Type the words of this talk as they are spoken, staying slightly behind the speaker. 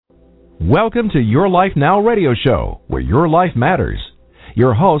Welcome to Your Life Now radio show, where your life matters.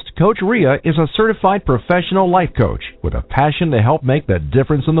 Your host, Coach Ria, is a certified professional life coach with a passion to help make the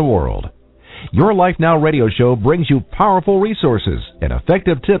difference in the world. Your Life Now radio show brings you powerful resources and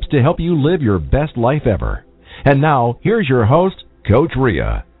effective tips to help you live your best life ever. And now, here's your host, Coach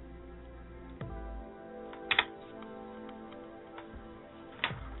Ria.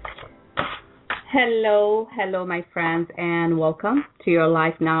 Hello, my friends, and welcome to Your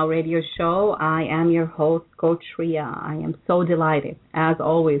Life Now radio show. I am your host, Coach Ria. I am so delighted, as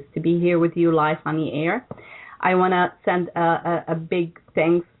always, to be here with you live on the air. I want to send a big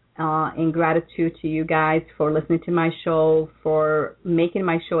thanks and gratitude to you guys for listening to my show, for making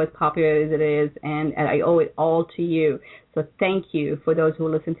my show as popular as it is, and I owe it all to you. So thank you for those who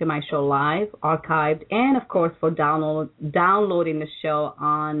listen to my show live, archived, and, of course, for downloading the show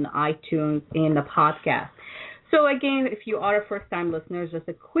on iTunes in the podcast. So, again, if you are a first-time listener, just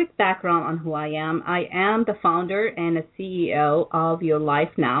a quick background on who I am. I am the founder and the CEO of Your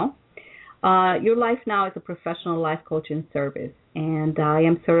Life Now. Your Life Now is a professional life coaching service, and I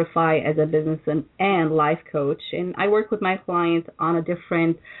am certified as a business and life coach, and I work with my clients on a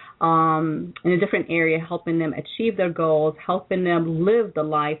different in a different area, helping them achieve their goals, helping them live the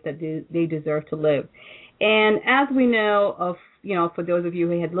life that they deserve to live. And as we know, for those of you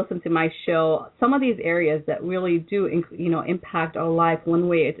who had listened to my show, some of these areas that really do, impact our life one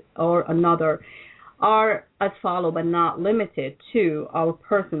way or another are as follow, but not limited to our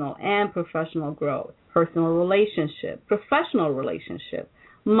personal and professional growth, personal relationship, professional relationship,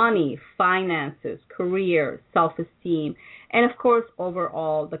 money, finances, career, self-esteem, and, of course,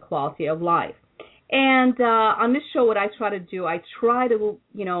 overall, the quality of life. And on this show, what I try to do, I try to,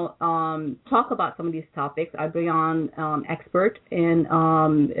 talk about some of these topics. I bring on expert and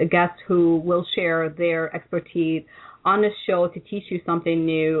guests who will share their expertise on the show to teach you something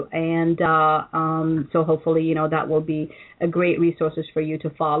new, and so hopefully, that will be a great resources for you to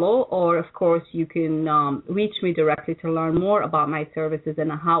follow. Or, of course, you can reach me directly to learn more about my services and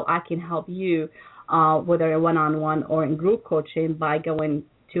how I can help you, whether one-on-one or in group coaching, by going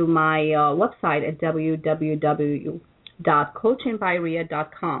to my website at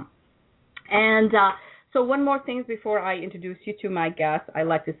www.coachingbyria.com. And so one more thing before I introduce you to my guest, I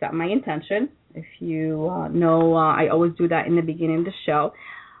like to set my intention. If you know, I always do that in the beginning of the show.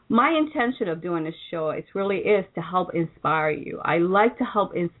 My intention of doing this show, it really is to help inspire you. I like to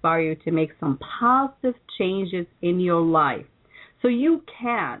help inspire you to make some positive changes in your life so you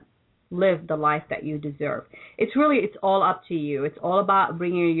can live the life that you deserve. It's all up to you. It's all about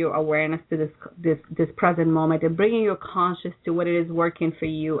bringing your awareness to this present moment and bringing your conscious to what it is working for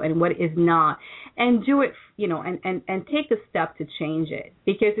you and what is not, and do it, and take the step to change it,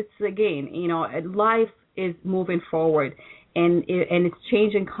 because it's, again, life is moving forward and it's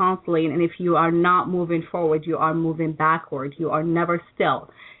changing constantly, and if you are not moving forward, you are moving backward. You are never still.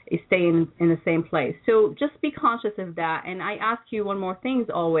 Staying in the same place. So just be conscious of that. And I ask you one more thing, as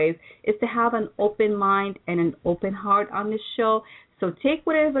always, is to have an open mind and an open heart on this show. So take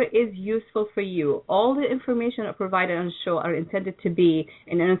whatever is useful for you. All the information provided on the show are intended to be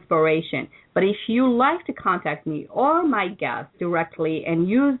an inspiration. But if you like to contact me or my guests directly and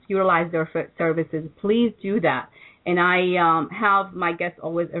utilize their services, please do that. And I have my guests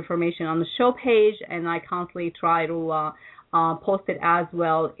always information on the show page, and I constantly try to post it as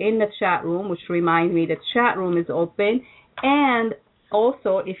well in the chat room, which reminds me the chat room is open. And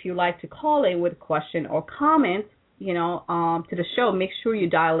also, if you like to call in with a question or comment, to the show, make sure you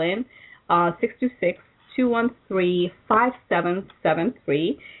dial in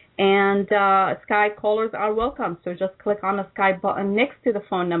 626-213-5773. And Sky callers are welcome. So just click on the Sky button next to the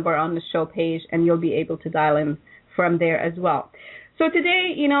phone number on the show page, and you'll be able to dial in from there as well. So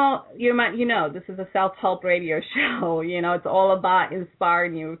today, this is a self-help radio show. It's all about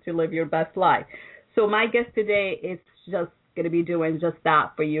inspiring you to live your best life. So my guest today is just going to be doing just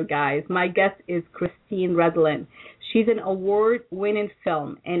that for you guys. My guest is Christine Redlin. She's an award-winning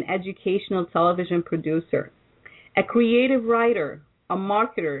film and educational television producer, a creative writer, a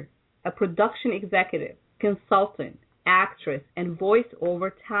marketer, a production executive, consultant, actress, and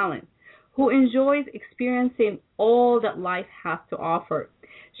voice-over talent, who enjoys experiencing all that life has to offer.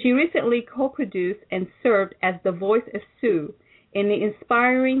 She recently co-produced and served as the voice of Sue in the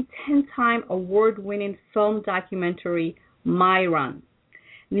inspiring 10-time award-winning film documentary My Run,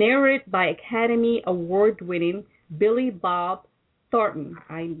 narrated by Academy Award-winning Billy Bob Thornton.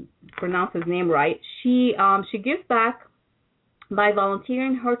 I pronounced his name right. She gives back by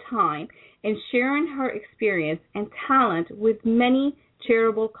volunteering her time and sharing her experience and talent with many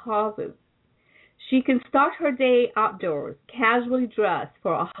charitable causes. She can start her day outdoors, casually dressed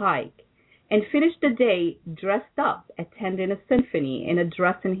for a hike, and finish the day dressed up, attending a symphony in a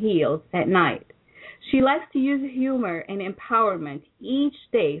dress and heels at night. She likes to use humor and empowerment each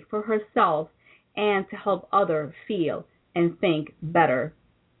day for herself and to help others feel and think better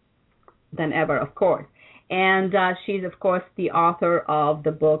than ever, of course. And she's, of course, the author of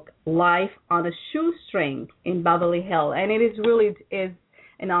the book Life on a Shoestring in Beverly Hills. And it is really is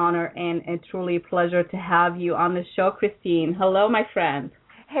an honor and a truly pleasure to have you on the show, Christine. Hello, my friend.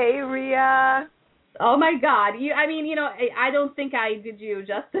 Hey, Ria. Oh my God! I don't think I did you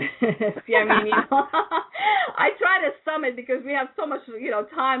justice. I try to sum it because we have so much,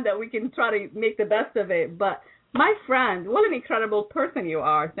 time that we can try to make the best of it. But my friend, what an incredible person you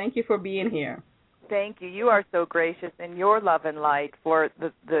are. Thank you for being here. Thank you. You are so gracious in your love and light for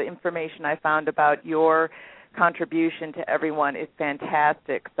the information I found about your contribution to everyone is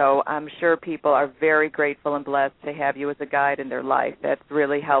fantastic. So I'm sure people are very grateful and blessed to have you as a guide in their life. That's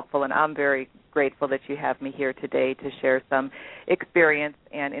really helpful, and I'm very grateful that you have me here today to share some experience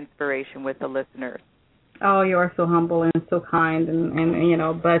and inspiration with the listeners. Oh, you are so humble and so kind,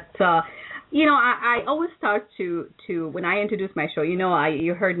 I always start to when I introduce my show,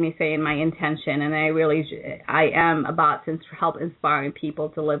 you heard me say in my intention, and I am about to help inspiring people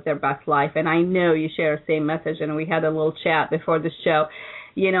to live their best life, and I know you share the same message, and we had a little chat before the show.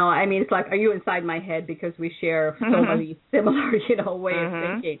 It's like, are you inside my head, because we share so many similar, way of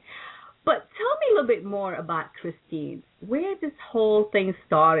thinking. But tell me a little bit more about Christine, where this whole thing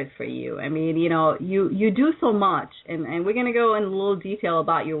started for you. You do so much, and we're going to go in a little detail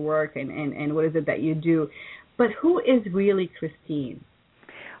about your work and what is it that you do. But who is really Christine?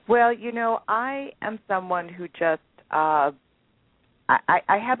 Well, I am someone who just, I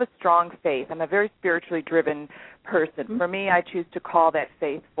have a strong faith. I'm a very spiritually driven person. Mm-hmm. For me, I choose to call that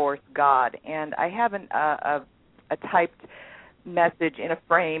faith force God. And I have a typed message in a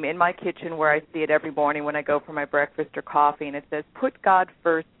frame in my kitchen where I see it every morning when I go for my breakfast or coffee, and it says, "Put God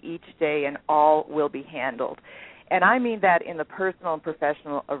first each day and all will be handled." And I mean that in the personal and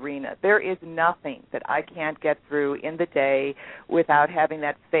professional arena. There is nothing that I can't get through in the day without having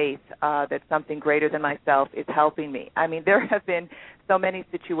that faith that something greater than myself is helping me. There have been so many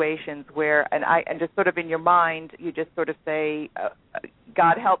situations where, and just sort of in your mind, you just sort of say,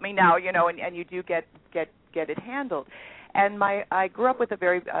 "God help me now," and you do get it handled. And I grew up with a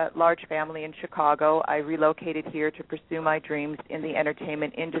very large family in Chicago. I relocated here to pursue my dreams in the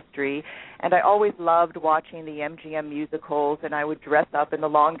entertainment industry, and I always loved watching the MGM musicals, and I would dress up in the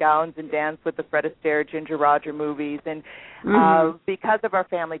long gowns and dance with the Fred Astaire, Ginger Rogers movies. And because of our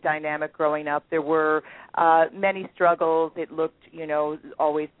family dynamic growing up, there were many struggles. It looked,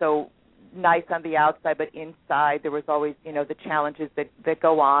 always so nice on the outside, but inside there was always, the challenges that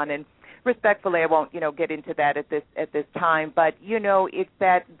go on. And respectfully, I won't, get into that at this time, but it's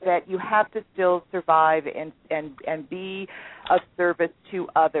that you have to still survive and be of service to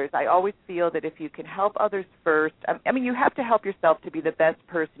others. I always feel that if you can help others first, you have to help yourself to be the best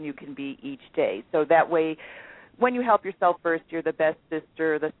person you can be each day. So that way, when you help yourself first, you're the best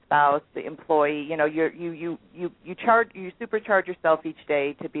sister, the spouse, the employee. You supercharge yourself each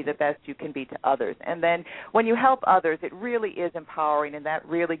day to be the best you can be to others. And then when you help others, it really is empowering, and that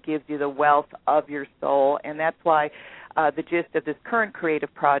really gives you the wealth of your soul. And that's why the gist of this current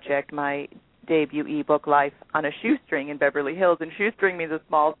creative project, my debut ebook, Life on a Shoestring in Beverly Hills, and shoestring means a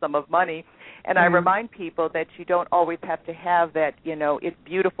small sum of money. And I remind people that you don't always have to have that, it's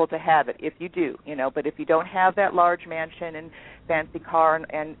beautiful to have it if you do, but if you don't have that large mansion and fancy car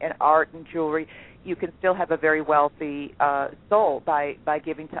and art and jewelry, you can still have a very wealthy soul by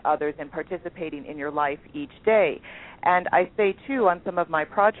giving to others and participating in your life each day. And I say, too, on some of my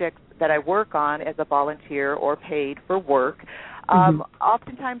projects that I work on as a volunteer or paid for work,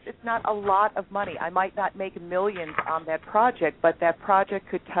 oftentimes it's not a lot of money. I might not make millions on that project, but that project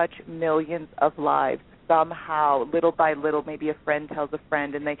could touch millions of lives somehow, little by little. Maybe a friend tells a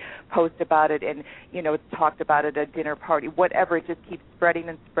friend and they post about it, and it's talked about at a dinner party, whatever. It just keeps spreading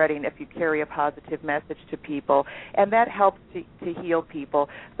and spreading if you carry a positive message to people, and that helps to heal people.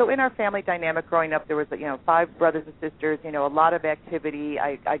 So in our family dynamic growing up, there was 5 brothers and sisters, a lot of activity.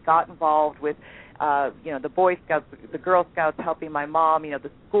 I got involved with the Boy Scouts, the Girl Scouts, helping my mom,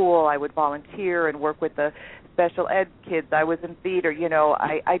 the school. I would volunteer and work with the special ed kids. I was in theater.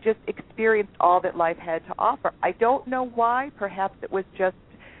 I just experienced all that life had to offer. I don't know why. Perhaps it was just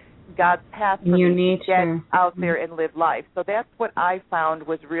God's path for me to get out there and live life. So that's what I found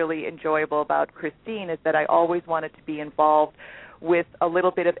was really enjoyable about Christine, is that I always wanted to be involved with a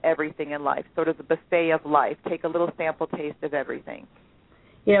little bit of everything in life, sort of the buffet of life, take a little sample taste of everything.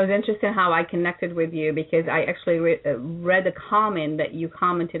 You know, it's interesting how I connected with you because I actually read a comment that you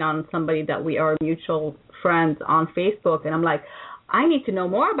commented on somebody that we are mutual friends on Facebook, and I'm like, I need to know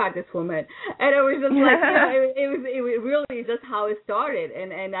more about this woman. And it was just like, you know, it was really just how it started.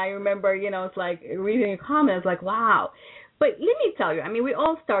 And I remember, you know, it's like reading a comment, I was like, wow. But let me tell you, I mean, we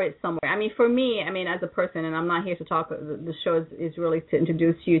all started somewhere. I mean, for me, I mean, as a person, and I'm not here to talk, the show is really to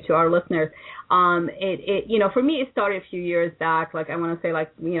introduce you to our listeners. You know, for me, it started a few years back, like I want to say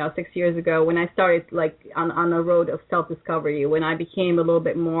like, you know, 6 years ago when I started like on a road of self-discovery, when I became a little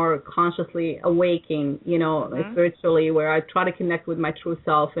bit more consciously awakened, you know, spiritually, where I try to connect with my true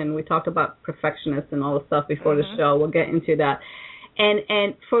self. And we talked about perfectionists and all the stuff before the show. We'll get into that.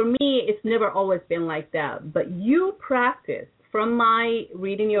 And for me, it's never always been like that. But you practice, from my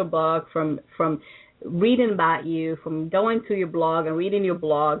reading your book, from reading about you, from going to your blog and reading your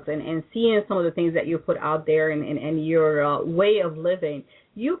blogs and seeing some of the things that you put out there and your way of living,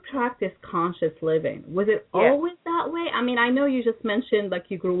 you practice conscious living. Was it always that way? I mean, I know you just mentioned like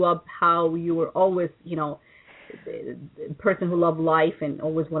you grew up how you were always, you know, a person who loved life and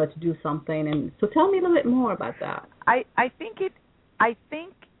always wanted to do something. And so tell me a little bit more about that. I think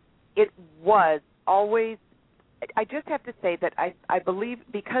it was always, I just have to say that I believe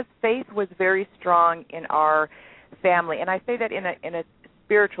because faith was very strong in our family, and I say that in a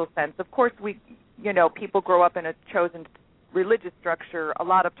spiritual sense. Of course, we, you know, people grow up in a chosen religious structure a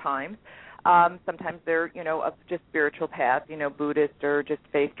lot of times. Sometimes they're, you know, of just spiritual path, you know, Buddhist or just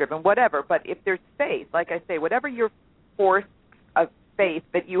faith-driven, whatever. But if there's faith, like I say, whatever your force of faith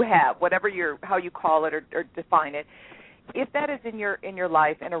that you have, whatever how you call it or define it, if that is in your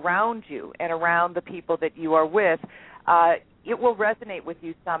life and around you and around the people that you are with, it will resonate with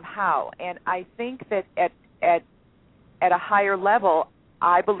you somehow. And I think that at a higher level,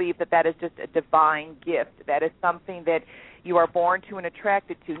 I believe that is just a divine gift. That is something that you are born to and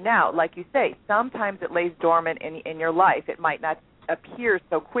attracted to. Now, like you say, sometimes it lays dormant in your life. It might not appear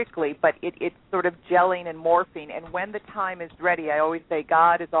so quickly, but it's sort of gelling and morphing. And when the time is ready, I always say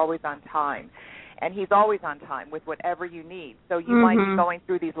God is always on time. And he's always on time with whatever you need. So you might be going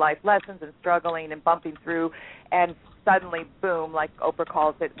through these life lessons and struggling and bumping through, and suddenly, boom, like Oprah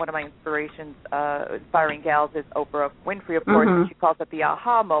calls it, one of my inspiring gals is Oprah Winfrey, of course, and she calls it the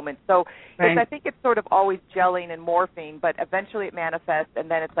aha moment. So I think it's sort of always gelling and morphing, but eventually it manifests, and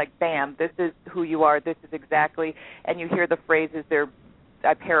then it's like, bam, this is who you are, this is exactly, and you hear the phrases,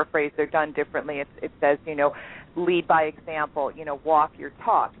 I paraphrase, they're done differently. It says, you know, lead by example, you know, walk your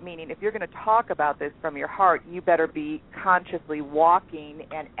talk, meaning if you're going to talk about this from your heart, you better be consciously walking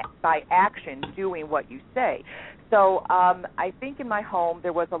and by action doing what you say. So I think in my home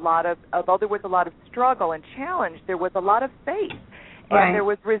there was although there was a lot of struggle and challenge, there was a lot of faith, and there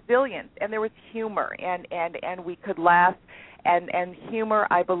was resilience, and there was humor, and we could laugh. And humor,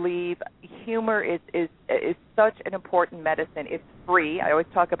 I believe, humor is such an important medicine. It's free. I always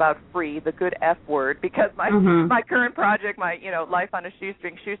talk about free, the good F word, because my current project, my life on a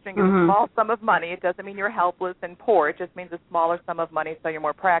shoestring is a small sum of money. It doesn't mean you're helpless and poor. It just means a smaller sum of money, so you're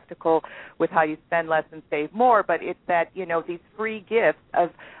more practical with how you spend less and save more. But it's that these free gifts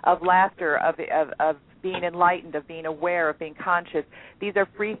of laughter, of being enlightened, of being aware, of being conscious. These are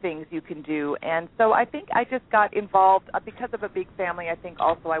free things you can do. And so I think I just got involved because of a big family. I think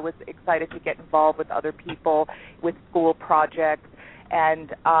also I was excited to get involved with other people, with school projects, and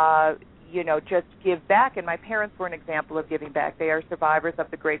just give back. And my parents were an example of giving back. They are survivors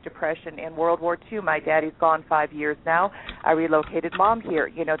of the Great Depression and World War II. My daddy's gone 5 years now. I relocated Mom here.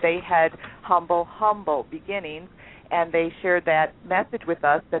 They had humble beginnings. And they shared that message with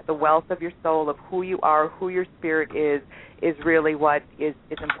us, that the wealth of your soul, of who you are, who your spirit is really what is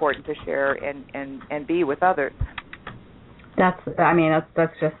important to share and be with others. That's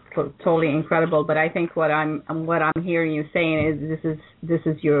just totally incredible. But I think what I'm hearing you saying is this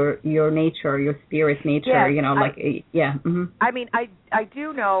is your nature, your spirit's nature. Yes, I mean, I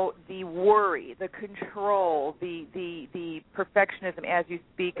do know the worry, the control, the perfectionism, as you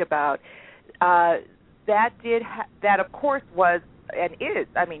speak about. That of course was and is.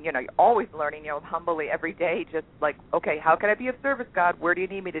 I mean, you're always learning, humbly every day, just like, okay, how can I be of service, God? Where do you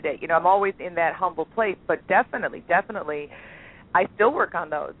need me today? I'm always in that humble place, but definitely, I still work on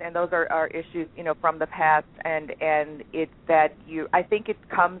those, and those are issues, from the past, and it's that I think it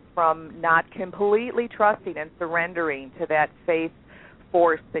comes from not completely trusting and surrendering to that faith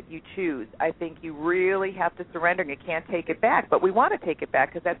force that you choose. I think you really have to surrender, and you can't take it back, but we want to take it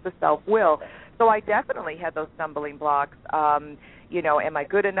back because that's the self-will. So I definitely had those stumbling blocks. Am I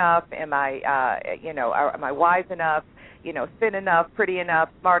good enough? Am I, am I wise enough? thin enough, pretty enough,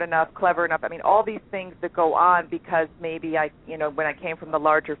 smart enough, clever enough. I mean, all these things that go on because maybe when I came from the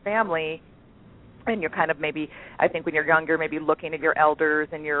larger family, and you're kind of maybe, I think when you're younger, maybe looking at your elders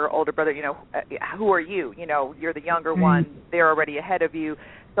and your older brother, who are you? You're the younger one. They're already ahead of you.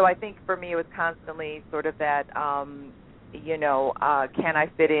 So I think for me it was constantly sort of that, can I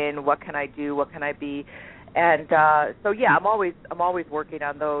fit in? What can I do? What can I be? And so yeah, I'm always working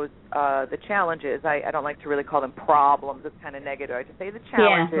on those the challenges. I don't like to really call them problems. It's kind of negative. I just say the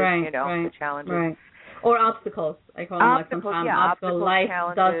challenges. The challenges. Right. Or obstacles. I call them obstacles, like sometimes obstacles, life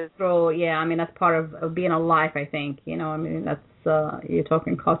challenges. does throw. Yeah, I mean that's part of being alive. I think that's you're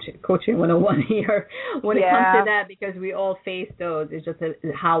talking coaching 101 here when it comes to that, because we all face those. It's just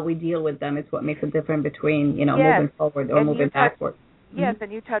how we deal with them. It's what makes a difference between moving forward or moving backward. Yes,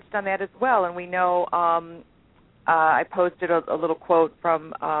 and you touched on that as well. And we know I posted a little quote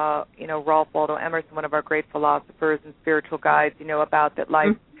from Ralph Waldo Emerson, one of our great philosophers and spiritual guides. About that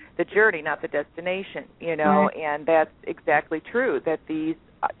life. The journey, not the destination, and that's exactly true, that these,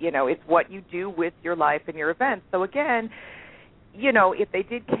 it's what you do with your life and your events. So again, if they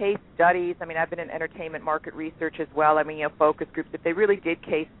did case studies, I mean, I've been in entertainment market research as well, focus groups, if they really did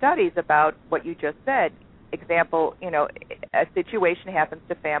case studies about what you just said, example, a situation happens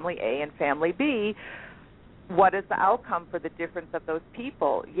to family A and family B, what is the outcome for the difference of those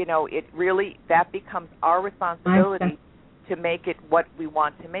people? It really, that becomes our responsibility to make it what we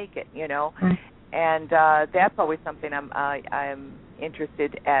want to make it, and that's always something I'm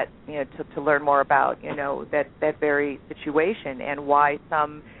interested at, to learn more about, that very situation and why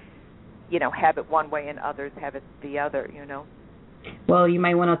some, have it one way and others have it the other, Well, you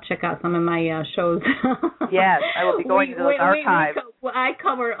might want to check out some of my shows. Yes, I will be going to those archives. I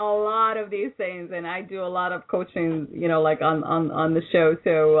cover a lot of these things, and I do a lot of coaching, like on the show.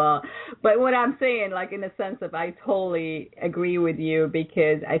 So, but what I'm saying, like in the sense of, I totally agree with you,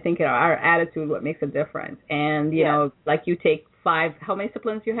 because I think our attitude what makes a difference. And like you take 5. How many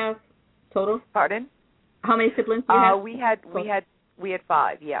siblings you have total? Pardon? How many siblings do you have? We had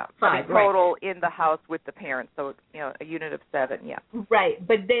 5, yeah. 5, total in the house with the parents, so a unit of 7, yeah. Right,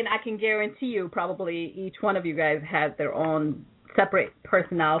 but then I can guarantee you, probably each one of you guys has their own separate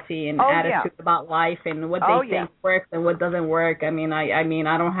personality and attitude about life and what they think works and what doesn't work. I mean, I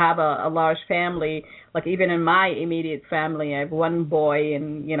don't have a large family. Like even in my immediate family, I have one boy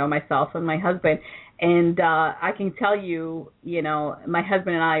and myself and my husband. And I can tell you, my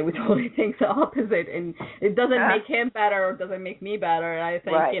husband and I, we totally think the opposite, and it doesn't make him better or doesn't make me better. I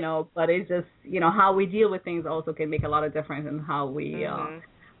think, but it's just, how we deal with things also can make a lot of difference in how we,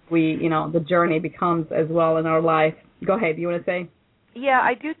 the journey becomes as well in our life. Go ahead. You want to say? Yeah,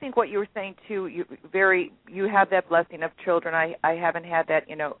 I do think what you were saying too. You have that blessing of children. I haven't had that,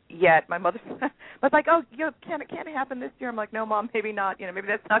 yet. My mother was like, "Oh, can it happen this year?" I'm like, "No, Mom, maybe not. Maybe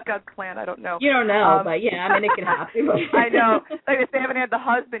that's not God's plan. I don't know." You don't know, but yeah, I mean, it can happen. I know. Like they haven't had the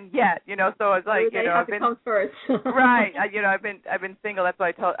husband yet, so I was like, I've been come first. Right. I've been single. That's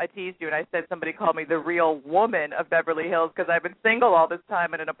why I teased you, and I said somebody called me the real woman of Beverly Hills, because I've been single all this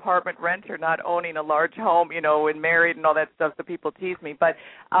time and an apartment renter, not owning a large home, and married and all that stuff. So people tease me, but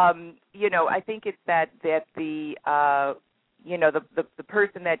I think it's that the the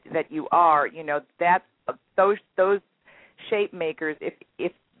person that you are, that's those shape makers.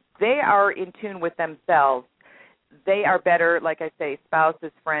 If they are in tune with themselves, they are better, like I say,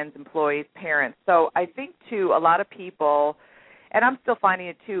 spouses, friends, employees, parents. So I think too, a lot of people, and I'm still finding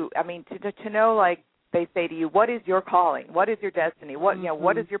it too. I mean, to know, like they say to you, what is your calling? What is your destiny? What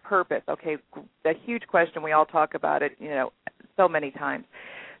what is your purpose? Okay, a huge question. We all talk about it, so many times.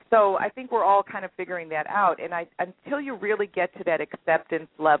 So I think we're all kind of figuring that out. And until you really get to that acceptance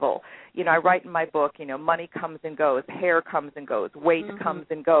level, I write in my book, money comes and goes, hair comes and goes, weight comes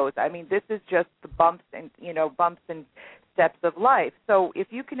and goes. I mean, this is just the bumps and steps of life. So if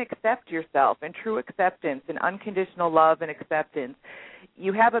you can accept yourself in true acceptance and unconditional love and acceptance,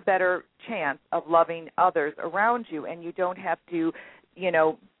 you have a better chance of loving others around you, and you don't have to,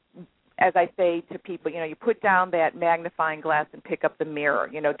 as I say to people, you put down that magnifying glass and pick up the mirror.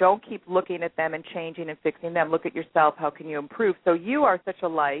 Don't keep looking at them and changing and fixing them. Look at yourself. How can you improve? So you are such a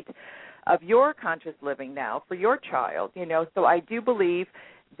light of your conscious living now for your child, So I do believe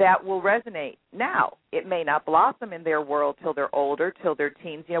that will resonate. Now, it may not blossom in their world till they're older, till they're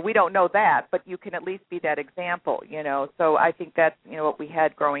teens. We don't know that, but you can at least be that example, So I think that's, what we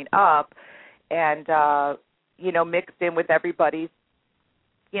had growing up and, mixed in with everybody's,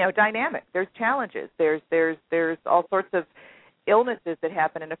 dynamic. There's challenges. There's all sorts of illnesses that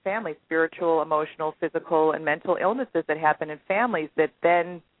happen in a family, spiritual, emotional, physical, and mental illnesses that happen in families that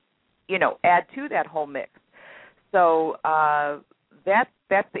then, add to that whole mix. so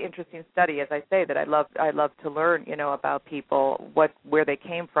that's the interesting study, as I say, that I love to learn, about people, where they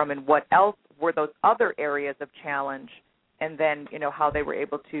came from and what else were those other areas of challenge, and then, how they were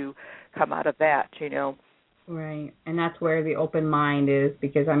able to come out of that, Right, and that's where the open mind is,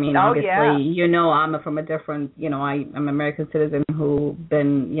 because obviously, I'm from a different, I'm an American citizen who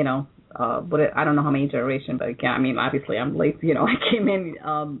been, I don't know how many generations, but obviously I'm late. I came in.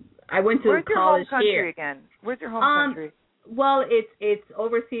 I went to Where's college your home country here. again? Where's your home country? Well, it's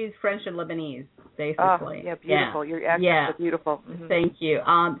overseas French and Lebanese, basically. Oh, yeah, beautiful. Your accents are beautiful. Mm-hmm. Thank you.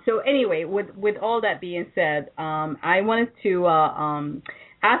 So anyway, with all that being said, I wanted to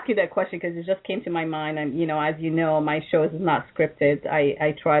ask you that question because it just came to my mind. And as you know, my show is not scripted.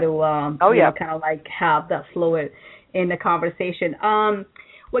 I try to kind of like have that flow in the conversation.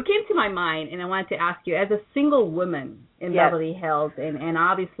 What came to my mind, and I wanted to ask you, as a single woman in Beverly Hills, and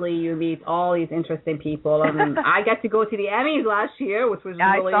obviously you meet all these interesting people. I got to go to the Emmys last year, which was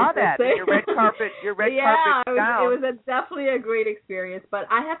really interesting. Your red carpet gown. It was definitely a great experience. But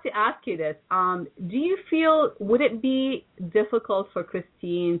I have to ask you this: do you feel, would it be difficult for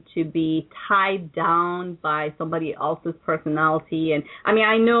Christine to be tied down by somebody else's personality? And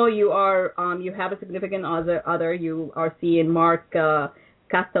I know you are, you have a significant other. You are seeing Mark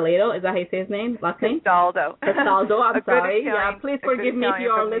Castellado, is that how you say his name? Last name? Castaldo. I'm sorry. Yeah, please forgive me if you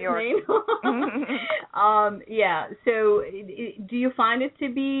are listening. So do you find it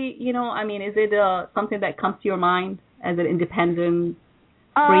to be, is it something that comes to your mind as an independent,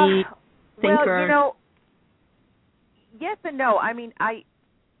 free thinker? Well, yes and no. I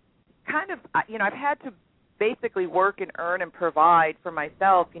kind of, I've had to basically work and earn and provide for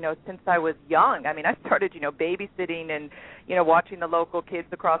myself, since I was young. I started, babysitting and, watching the local kids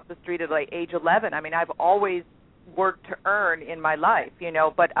across the street at like age 11. I've always worked to earn in my life,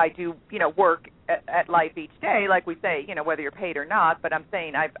 but I do, work at life each day, like we say, whether you're paid or not. But I'm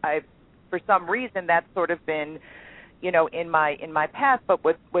saying I've for some reason that's sort of been, in my past. But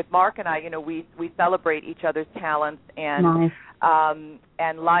with Mark and I, we celebrate each other's talents and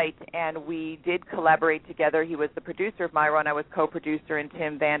and light, and we did collaborate together. He was the producer of my run. I was co-producer, and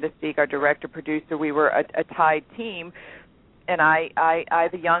Tim Vandesteeg, our director-producer. We were a tied team, and I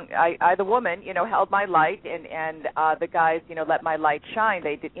the woman, held my light, and the guys, let my light shine.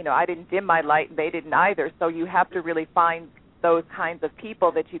 They did, I didn't dim my light, and they didn't either. So you have to really find those kinds of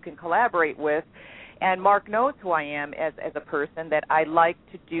people that you can collaborate with. And Mark knows who I am as a person, that I like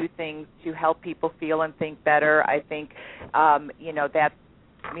to do things to help people feel and think better. I think, that's,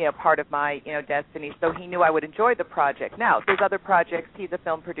 part of my, destiny. So he knew I would enjoy the project. Now, there's other projects. He's a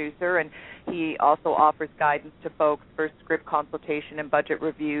film producer, and he also offers guidance to folks for script consultation and budget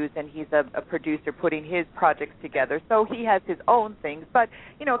reviews, and he's a producer putting his projects together. So he has his own things. But,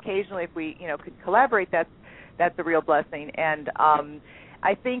 occasionally if we, could collaborate, that's a real blessing. And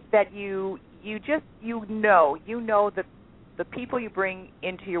I think that you know that the people you bring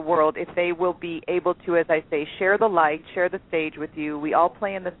into your world, if they will be able to, as I say, share the light, share the stage with you. We all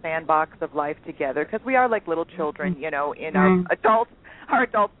play in the sandbox of life together because we are like little children, in our adult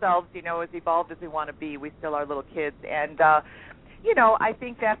selves, as evolved as we want to be. We still are little kids. And, I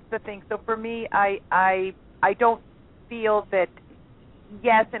think that's the thing. So for me, I don't feel that,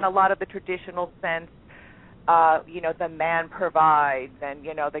 yes, in a lot of the traditional sense, the man provides and,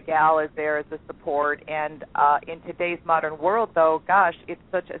 the gal is there as a support. And in today's modern world, though, gosh, it's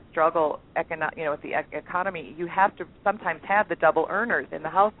such a struggle, with the economy. You have to sometimes have the double earners in the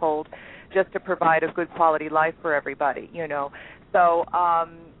household just to provide a good quality life for everybody, So, I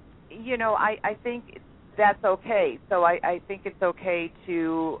think that's okay. So I think it's okay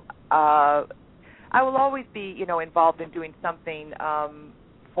to, I will always be, involved in doing something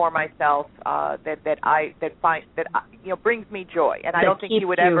for myself that brings me joy, and I don't think he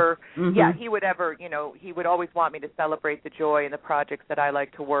would ever. Mm-hmm. Yeah, he would ever. He would always want me to celebrate the joy and the projects that I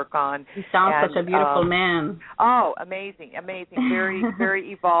like to work on. He sounds such a beautiful man. Oh, amazing! Very,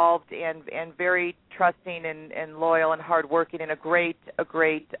 very evolved and very trusting and loyal and hardworking, and a great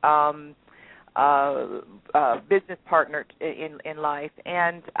business partner in life.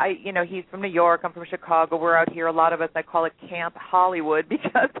 And he's from New York. I'm from Chicago. We're out here. A lot of us, I call it Camp Hollywood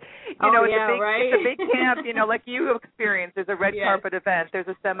because it's a big camp. Like you experience. There's a red carpet event. There's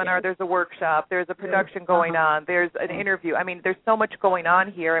a seminar. There's a workshop. There's a production going on. There's an interview. There's so much going on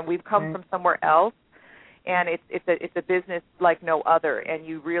here, and we've come from somewhere else. And it's a business like no other, and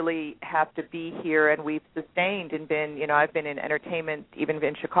you really have to be here. And we've sustained and been, I've been in entertainment, even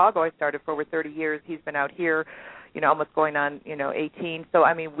in Chicago. I started for over 30 years. He's been out here, almost going on, 18. So,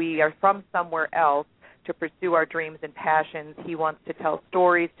 we are from somewhere else to pursue our dreams and passions. He wants to tell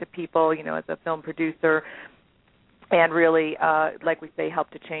stories to people, as a film producer. and really, like we say, help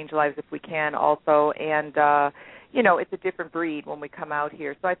to change lives if we can also. And, it's a different breed when we come out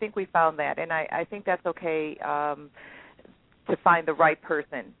here. So I think we found that. And I think that's okay to find the right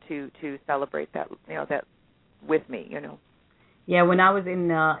person to celebrate that, that with me, Yeah, when I was in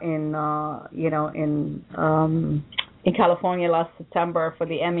California last September for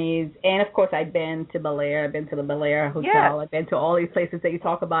the Emmys, and of course I've been to Bel Air, I've been to the Bel Air Hotel, yeah. I've been to all these places that you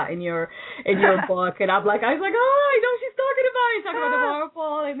talk about in your book, and I was like, oh, I know she's talking about it. Talking about the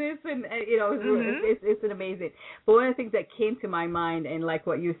waterfall and this, and it's an amazing. But one of the things that came to my mind, and like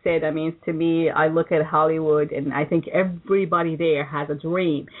what you said, I mean, to me, I look at Hollywood, and I think everybody there has a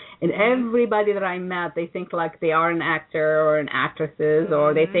dream, and everybody that I met, they think like they are an actor or an actresses,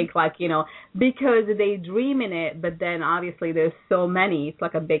 or they think like because they dream in it, but then obviously there's so many. It's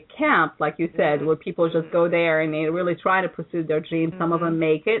like a big camp, like you said, where people just go there and they really try to pursue their dreams. Some of them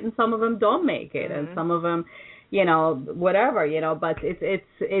make it, and some of them don't make it, and some of them, whatever, But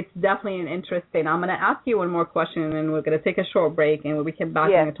it's definitely an interesting. I'm going to ask you one more question, and then we're going to take a short break, and when we come back,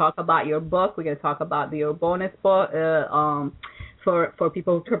 we're going to talk about your book. We're going to talk about your bonus book. For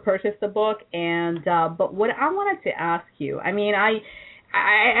people to purchase the book, and but what I wanted to ask you, I mean, I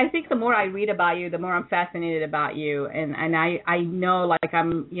think the more I read about you, the more I'm fascinated about you, and I know, like,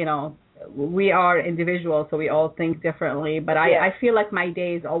 I'm, we are individuals, so we all think differently, but I feel like my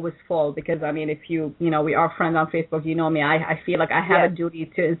day is always full, because, I mean, if we are friends on Facebook, me, I feel like I have a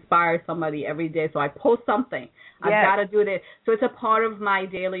duty to inspire somebody every day, so I post something. I've got to do this. So it's a part of my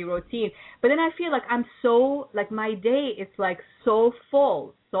daily routine. But then I feel like I'm so, like, my day is, like, so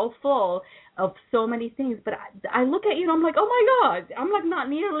full of so many things. But I look at you and I'm like, oh, my God, I'm, like, not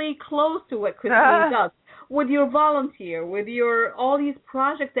nearly close to what Christine does. With your volunteer, with your all these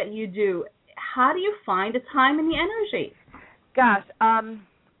projects that you do, how do you find the time and the energy? Gosh,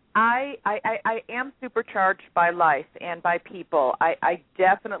 I am supercharged by life and by people. I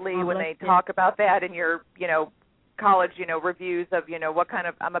definitely, when they talk about that in your, college, reviews of, what kind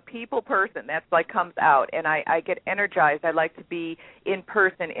of, I'm a people person. That's like comes out, and I get energized. I like to be in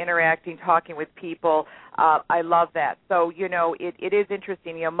person, interacting, talking with people. I love that. So, it is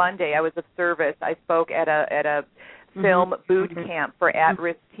interesting. Monday I was of service. I spoke at a film boot camp for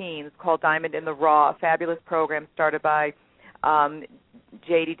at-risk teens called Diamond in the Raw, a fabulous program started by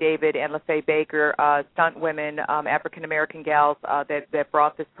J.D. David and LaFay Baker, stunt women, African-American gals that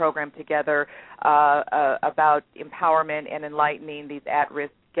brought this program together about empowerment and enlightening these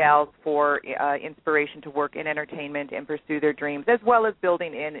at-risk gals for inspiration to work in entertainment and pursue their dreams, as well as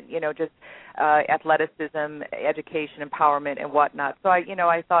building in, just athleticism, education, empowerment, and whatnot. So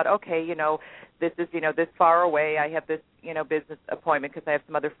I thought, okay, this is, this far away. I have this, business appointment because I have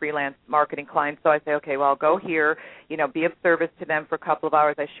some other freelance marketing clients. So I say, okay, well, I'll go here, be of service to them for a couple of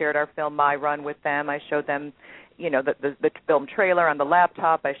hours. I shared our film, My Run, with them. I showed them, the film trailer on the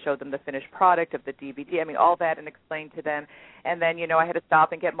laptop. I showed them the finished product of the DVD. I mean, all that, and explained to them. And then, I had to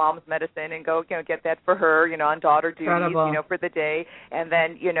stop and get mom's medicine and go, get that for her, on daughter duties, for the day. And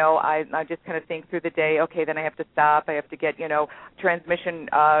then, I just kind of think through the day, okay, then I have to stop. I have to get, transmission,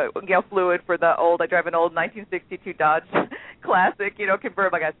 fluid for the I drive an old 1962 Dodge Classic,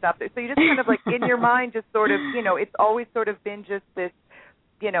 convertible. I got to stop there. So you just kind of like in your mind just sort of, it's always sort of been just this,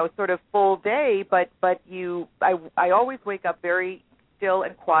 sort of full day, but I always wake up very still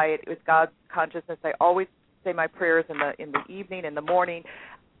and quiet with God's consciousness. I always say my prayers in the evening, in the morning.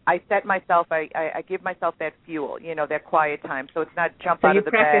 I set myself, I give myself that fuel, that quiet time. So it's not jump out of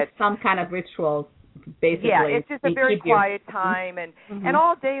the bed. So you practice some kind of rituals, basically. Yeah, it's just a very quiet time, and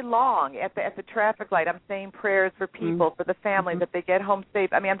all day long at the traffic light, I'm saying prayers for people, for the family, that they get home safe.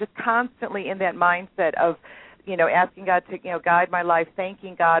 I mean, I'm just constantly in that mindset of, asking God to, guide my life,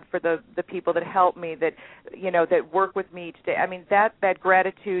 thanking God for the people that help me, that, that work with me each day. I mean, that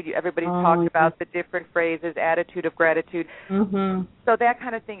gratitude, everybody's talked about the different phrases, attitude of gratitude. So that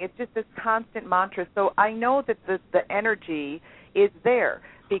kind of thing, it's just this constant mantra. So I know that the energy is there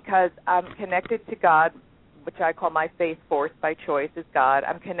because I'm connected to God, which I call my faith force by choice is God.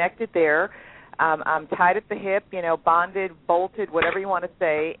 I'm connected there. I'm tied at the hip, bonded, bolted, whatever you want to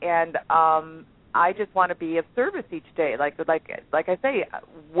say, and I just want to be of service each day. Like I say,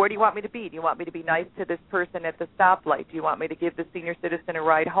 where do you want me to be? Do you want me to be nice to this person at the stoplight? Do you want me to give the senior citizen a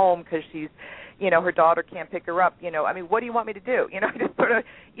ride home because she's, her daughter can't pick her up? I mean, what do you want me to do? Just sort of,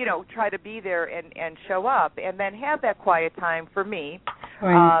 try to be there and show up, and then have that quiet time for me,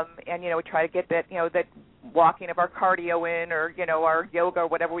 and try to get that, that walking of our cardio in, or our yoga or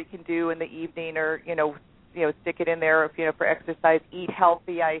whatever we can do in the evening, or stick it in there, for exercise. Eat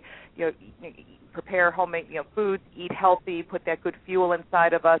healthy. prepare homemade, foods, eat healthy, put that good fuel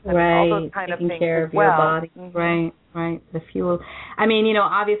inside of us, and right. all those kind Taking of things care as of well. your body. Mm-hmm. Right. The fuel. I mean,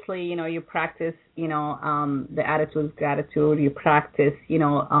 obviously, you practice, the attitude of gratitude. You practice, the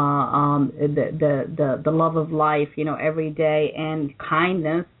love of life, every day, and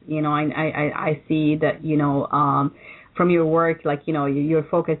kindness. I see that, from your work, like, your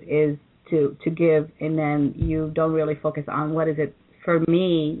focus is to give, and then you don't really focus on what is it for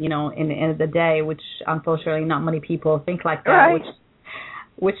me, in the end of the day, which unfortunately not many people think like that, right.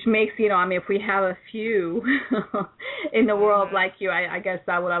 which makes, if we have a few in the world like you, I guess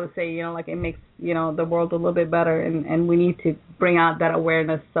that's what I would say, like it makes, the world a little bit better, and we need to bring out that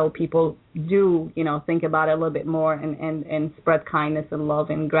awareness so people do, think about it a little bit more, and spread kindness and love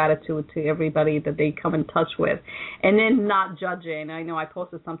and gratitude to everybody that they come in touch with, and then not judging. I know I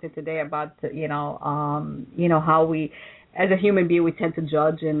posted something today about, how we, as a human being, we tend to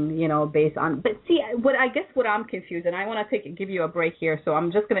judge and, based on, but see, what I'm confused, and I want to give you a break here, so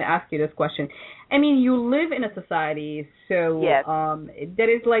I'm just going to ask you this question. I mean, you live in a society, so, yes. That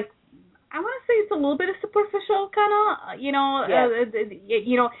is like, I want to say it's a little bit of superficial kind of, yes.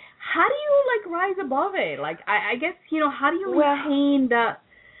 How do you, like, rise above it? Like, I guess, how do you maintain that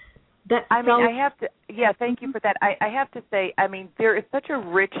I mean, I have to, thank you for that. I have to say, I mean, there is such a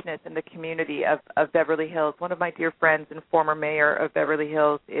richness in the community of Beverly Hills. One of my dear friends and former mayor of Beverly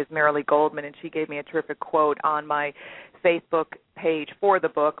Hills is Marilee Goldman, and she gave me a terrific quote on my Facebook page for the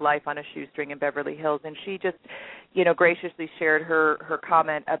book, Life on a Shoestring in Beverly Hills, and she just, graciously shared her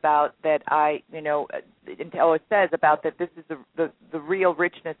comment about that it says about that this is the real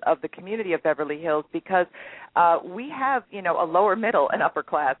richness of the community of Beverly Hills, because we have, a lower middle and upper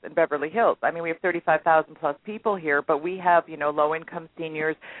class in Beverly Hills. I mean, we have 35,000 plus people here, but we have, low-income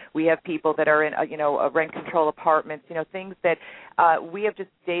seniors. We have people that are in, rent-control apartments, things that we have just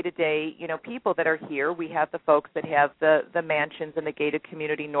day-to-day, people that are here. We have the folks that have the mansions in the gated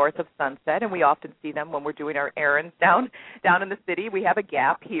community north of Sunset, and we often see them when we're doing our errands down in the city. We have a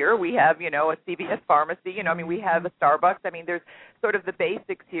Gap here. We have, a CVS pharmacy. We have a Starbucks. I mean, there's sort of the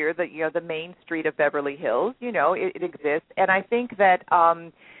basics here, the main street of Beverly Hills, it exists. And I think that,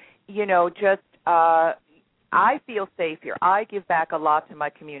 I feel safe here. I give back a lot to my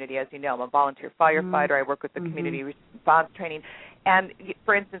community, as you know. I'm a volunteer firefighter. I work with the community response training. And,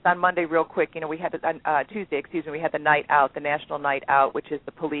 for instance, on Monday, real quick, we had Tuesday, we had the Night Out, the National Night Out, which is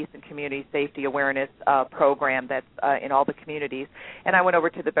the police and community safety awareness program that's in all the communities. And I went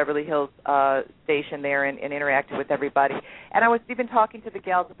over to the Beverly Hills station there and interacted with everybody. And I was even talking to the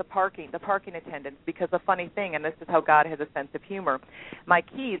gals at the parking attendants, because the funny thing, and this is how God has a sense of humor, my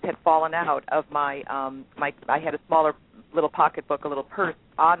keys had fallen out of my I had a smaller little pocketbook, a little purse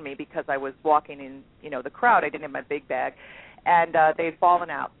on me, because I was walking in, the crowd. I didn't have my big bag. And they had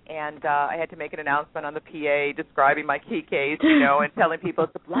fallen out, and I had to make an announcement on the PA describing my key case, and telling people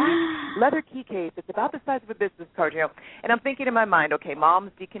it's a black leather key case. It's about the size of a business card, And I'm thinking in my mind, okay,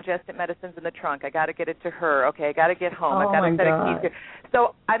 Mom's decongestant medicine's in the trunk. I got to get it to her. Okay, I got to get home. I got to set a key.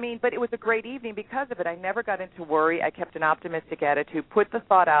 So, but it was a great evening because of it. I never got into worry. I kept an optimistic attitude, put the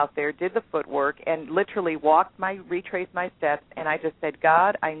thought out there, did the footwork, and literally retraced my steps, and I just said,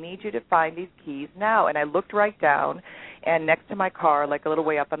 God, I need you to find these keys now. And I looked right down, and next to my car, like a little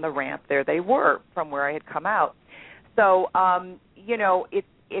way up on the ramp, there they were from where I had come out. So, I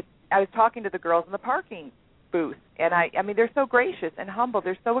was talking to the girls in the parking booth, and I mean, they're so gracious and humble.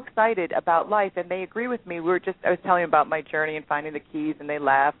 They're so excited about life, and they agree with me. I was telling them about my journey and finding the keys, and they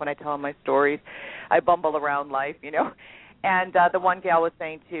laugh when I tell them my stories. I bumble around life, And the one gal was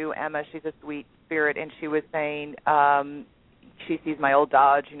saying too, Emma, she's a sweet spirit, and she was saying, she sees my old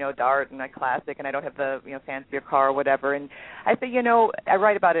Dodge, Dart, and my classic, and I don't have the, fancier car or whatever. And I say, I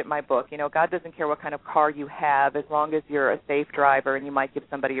write about it in my book. God doesn't care what kind of car you have, as long as you're a safe driver and you might give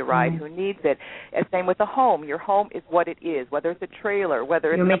somebody a ride who needs it. And same with the home. Your home is what it is, whether it's a trailer,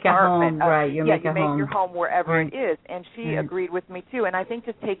 whether it's an apartment. You make your home wherever it is. And she agreed with me too. And I think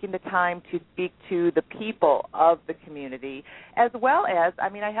just taking the time to speak to the people of the community, as well as,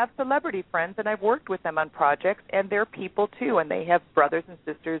 I have celebrity friends, and I've worked with them on projects, and they're people too, and they have brothers and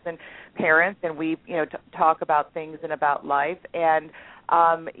sisters and parents, and we, talk about things and about life. And,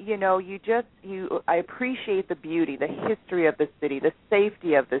 I appreciate the beauty, the history of the city, the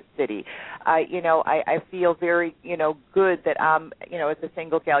safety of the city. I feel very, good that I'm, as a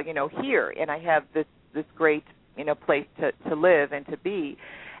single gal, here, and I have this great, place to live and to be.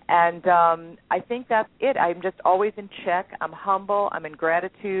 And I think that's it. I'm just always in check. I'm humble. I'm in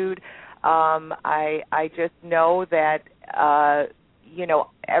gratitude. I just know that,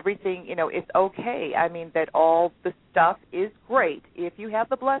 everything, it's okay. I mean, that all the stuff is great if you have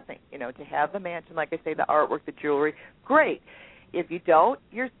the blessing, to have the mansion, like I say, the artwork, the jewelry, great. If you don't,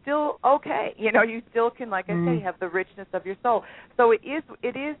 you're still okay. You still can, like I say, have the richness of your soul. So it's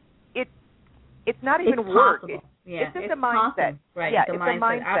not even work. It's just a mindset. Possible. Right. Yeah, it's a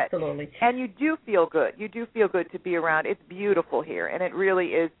mindset. Absolutely. And you do feel good. You do feel good to be around. It's beautiful here, and it really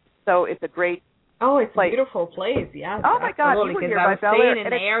is. So it's a great it's place. A beautiful place. Yeah. Oh my God, you were here by Bel Air. In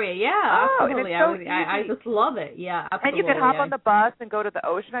the area. Yeah, absolutely. I just love it. Yeah, absolutely. And you can hop on the bus and go to the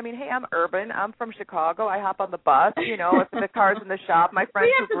ocean. I mean, hey, I'm urban. I'm from Chicago. I hop on the bus. If the car's in the shop, my friends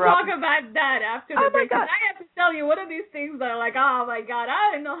who grew up. We have to talk about that after the break. I have to tell you, one of these things that are like, oh my God,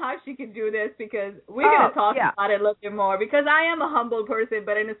 I don't know how she can do this, because we're going to talk about it a little bit more, because I am a humble person,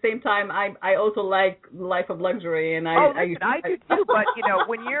 but at the same time, I also like life of luxury, and I do too. But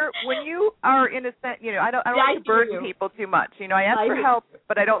when you are in a sense, I don't like to burden people too much. I ask for help,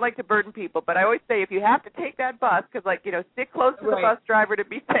 but I don't like to burden people. But I always say, if you have to take that bus, because stick close to the bus driver to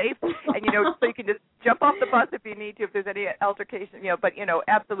be safe, and so you can just jump off the bus if you need to, if there's any altercation. But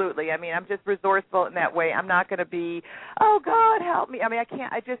absolutely. I mean, I'm just resourceful in that way. I'm not going to be, oh God, help me. I mean, I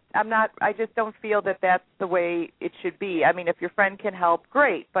can't. I just don't feel that that's the way it should be. I mean, if your friend can help,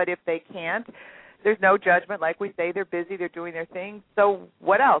 great. But if they can't, there's no judgment. Like we say, they're busy, they're doing their thing. So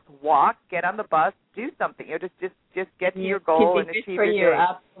what else? Walk, get on the bus, do something. Just get to your goal and achieve your day.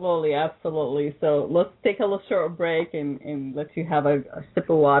 Absolutely, absolutely. So let's take a little short break and let you have a sip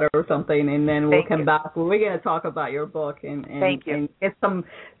of water or something, and then we'll come back. We're going to talk about your book and get some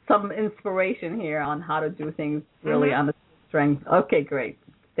inspiration here on how to do things really on the strength. Okay, great.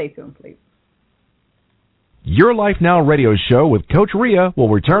 Stay tuned, please. Your Life Now radio show with Coach Rhea will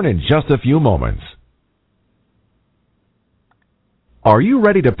return in just a few moments. Are you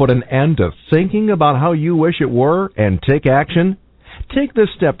ready to put an end to thinking about how you wish it were and take action? Take this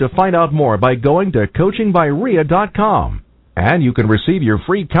step to find out more by going to coachingbyrhea.com, and you can receive your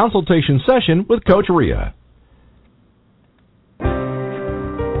free consultation session with Coach Rhea.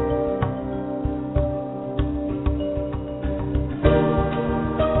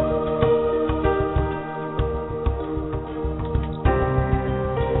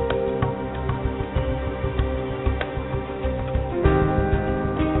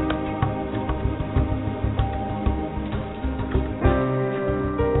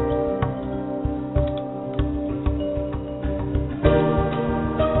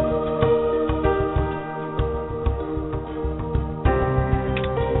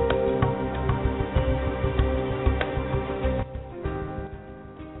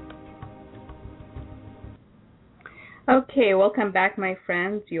 Okay, welcome back, my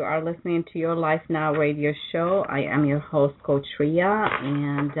friends. You are listening to Your Life Now radio show. I am your host, Coach Rhea,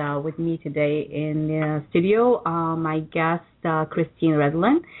 and with me today in the studio, my guest, Christine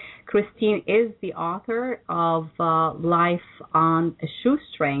Redlin. Christine is the author of Life on a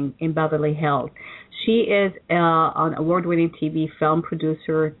Shoestring in Beverly Hills. She is an award-winning TV film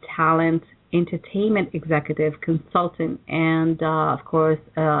producer, talent, entertainment executive, consultant, and, of course,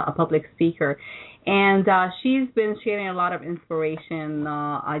 a public speaker. And she's been sharing a lot of inspiration,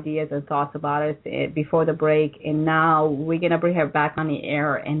 ideas, and thoughts about it before the break. And now we're going to bring her back on the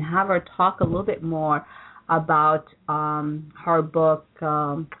air and have her talk a little bit more about her book,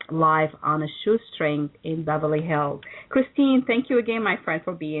 Life on a Shoestring in Beverly Hills. Christine, thank you again, my friend,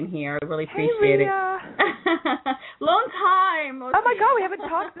 for being here. I really appreciate it. Long time. Okay. Oh, my God, we haven't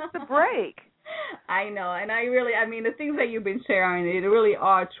talked since the break. I know, and I mean, the things that you've been sharing, it really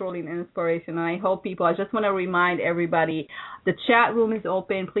are truly an inspiration, and I hope people, I just want to remind everybody, the chat room is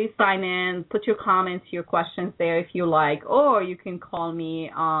open. Please sign in, put your comments, your questions there if you like, or you can call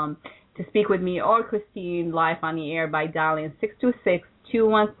me to speak with me or Christine live on the air by dialing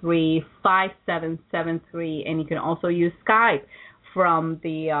 626-213-5773, and you can also use Skype from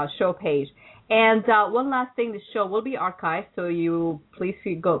the show page. And one last thing, the show will be archived, so you please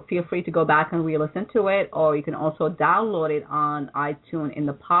feel free to go back and re-listen to it, or you can also download it on iTunes in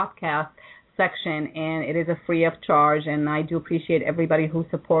the podcast section, and it is a free of charge, and I do appreciate everybody who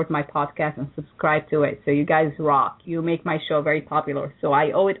supports my podcast and subscribe to it. So you guys rock. You make my show very popular, so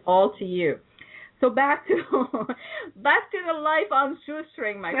I owe it all to you. So back to the Life on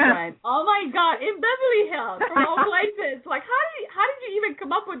Shoestring, my friend. Oh my God, in Beverly Hills, from all places. Like, how did you even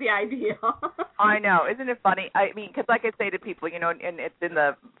come up with the idea? I know, isn't it funny? I mean, because like I say to people, and it's in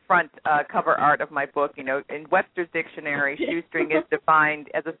the front cover art of my book. In Webster's dictionary, shoestring is defined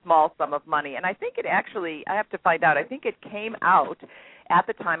as a small sum of money, and I think it actually, I have to find out. I think it came out at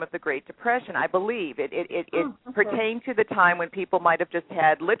the time of the Great Depression. I believe it pertained to the time when people might have just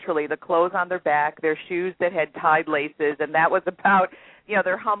had literally the clothes on their back, their shoes that had tied laces, and that was about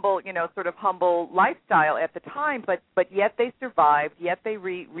their humble, sort of humble lifestyle at the time. But yet they survived, yet they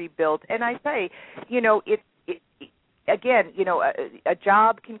rebuilt. And I say, again, a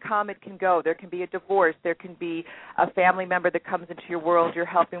job can come, it can go. There can be a divorce. There can be a family member that comes into your world. You're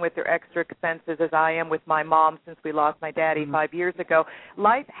helping with their extra expenses, as I am with my mom since we lost my daddy 5 years ago.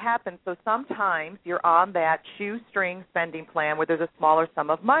 Life happens, so sometimes you're on that shoestring spending plan where there's a smaller sum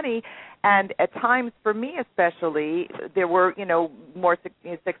of money. And at times, for me especially, there were, more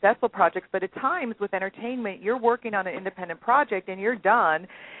successful projects. But at times with entertainment, you're working on an independent project and you're done,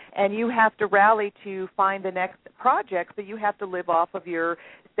 and you have to rally to find the next project. So you have to live off of your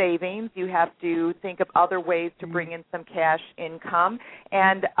savings. You have to think of other ways to bring in some cash income.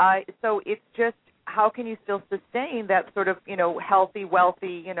 And so it's just, how can you still sustain that sort of, healthy,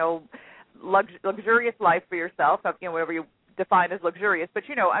 wealthy, luxurious life for yourself, whatever you define as luxurious, but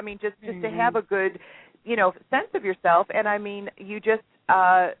just to have a good sense of yourself. And I mean, you just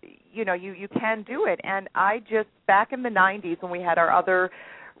you can do it. And I just, back in the 90s when we had our other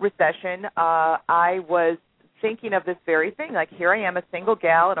recession, I was thinking of this very thing. Like, here I am, a single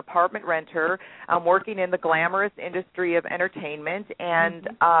gal, an apartment renter. I'm working in the glamorous industry of entertainment, and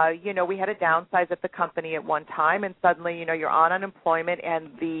we had a downsize at the company at one time, and suddenly you're on unemployment, and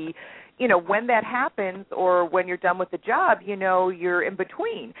when that happens, or when you're done with the job, you're in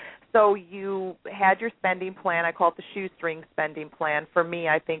between. So you had your spending plan. I call it the shoestring spending plan. For me,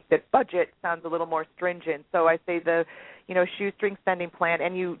 I think that budget sounds a little more stringent. So I say the, shoestring spending plan,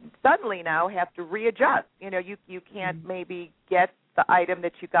 and you suddenly now have to readjust. You can't maybe get the item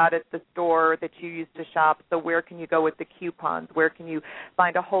that you got at the store that you used to shop. So where can you go with the coupons? Where can you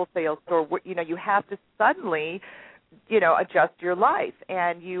find a wholesale store? You have to suddenly adjust your life,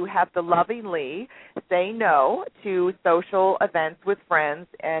 and you have to lovingly say no to social events with friends.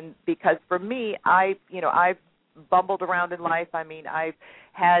 And because for me, I've bumbled around in life. I mean, I've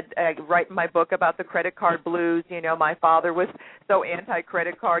had write my book about the credit card blues. My father was so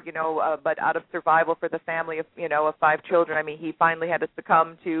anti-credit card, but out of survival for the family of, of 5 children, I mean, he finally had to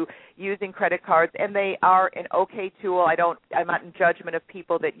succumb to using credit cards, and they are an okay tool. I'm not in judgment of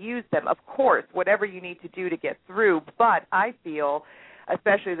people that use them. Of course, whatever you need to do to get through, but I feel,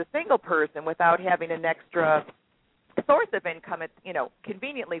 especially as a single person, without having an extra source of income, it's,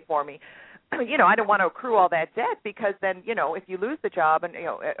 conveniently for me, I don't want to accrue all that debt, because then, if you lose the job and,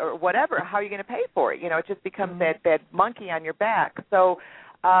 or whatever, how are you going to pay for it? It just becomes that monkey on your back. So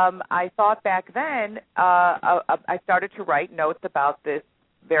I thought back then, I started to write notes about this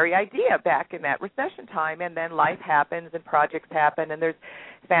very idea back in that recession time, and then life happens and projects happen, and there's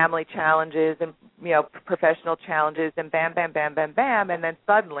family challenges and, professional challenges, and bam, bam, bam, bam, bam, and then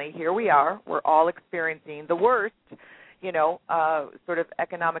suddenly here we are. We're all experiencing the worst sort of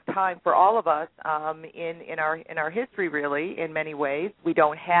economic time for all of us in our history, really, in many ways. We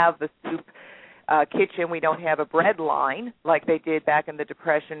don't have the soup kitchen. We don't have a bread line like they did back in the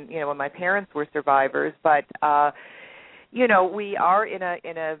Depression, when my parents were survivors. But we are in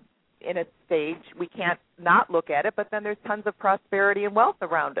a stage we can't not look at it. But then there's tons of prosperity and wealth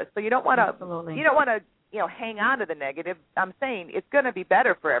around us. So you don't want to hang on to the negative. I'm saying it's going to be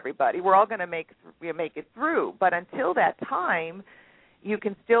better for everybody. We're all going to make it through. But until that time, you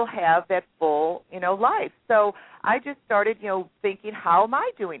can still have that full, life. So I just started, thinking, how am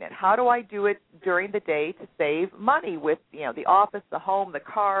I doing it? How do I do it during the day to save money with, the office, the home, the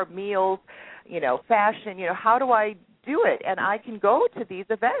car, meals, fashion? How do I do it? And I can go to these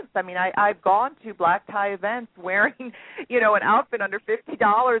events. I mean, I've gone to black tie events wearing, an outfit under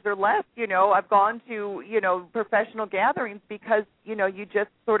 $50 or less. I've gone to, professional gatherings because, you just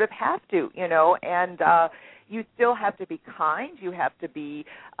sort of have to, and you still have to be kind. You have to be,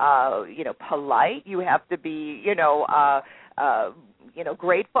 polite. You have to be,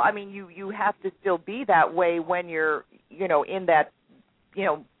 grateful. I mean, you have to still be that way when you're, in that,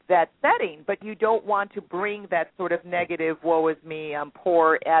 that setting, but you don't want to bring that sort of negative, woe is me,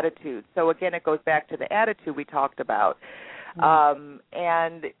 poor attitude. So again, it goes back to the attitude we talked about.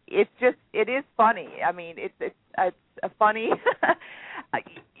 And it is funny. I mean, it's a funny,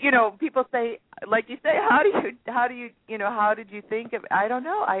 people say, like you say, how did you think of, I don't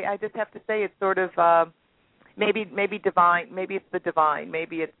know. I just have to say it's sort of, maybe divine, maybe it's the divine,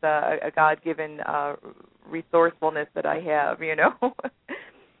 maybe it's a God-given resourcefulness that I have,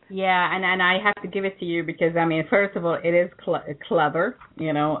 Yeah, and I have to give it to you because I mean, first of all, it is clever,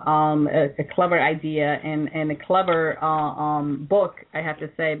 a clever idea and a clever book. I have to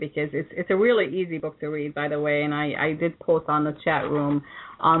say because it's a really easy book to read, by the way. And I did post on the chat room.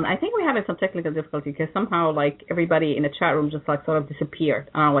 I think we're having some technical difficulty because somehow like everybody in the chat room just like sort of disappeared.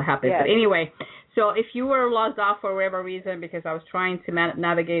 I don't know what happened, Yes. but anyway. So if you were logged off for whatever reason, because I was trying to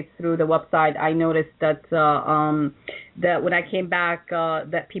navigate through the website, I noticed that that when I came back,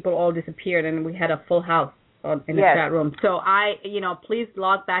 that people all disappeared and we had a full house in the chat room. So please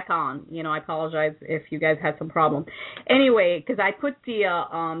log back on. I apologize if you guys had some problem. Anyway, because I put the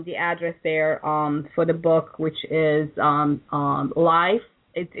address there for the book, which is Life.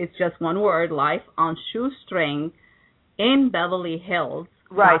 It's just one word, Life on Shoestring in Beverly Hills.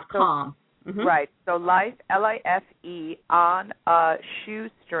 .com. Mm-hmm. Right. So Life, Life, on a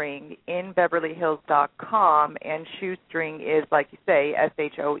shoestring in BeverlyHills.com, and shoestring is, like you say,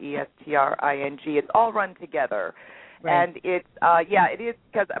 SHOESTRING. It's all run together. Right. And it's, it is,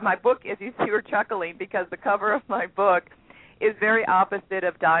 because my book, as you see, we're chuckling because the cover of my book is very opposite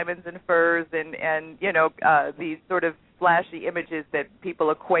of diamonds and furs and these sort of flashy images that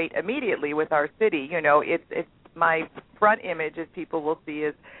people equate immediately with our city. It's my front image, as people will see,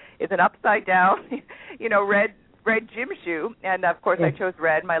 is an upside down, red gym shoe, and of course I chose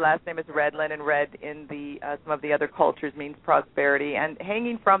red. My last name is Redlin, and red in the some of the other cultures means prosperity. And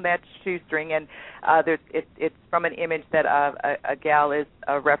hanging from that shoestring, and it's from an image that a gal is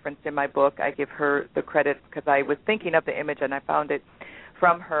referenced in my book. I give her the credit because I was thinking of the image and I found it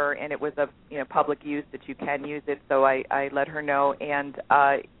from her, and it was of public use that you can use it. So I let her know, and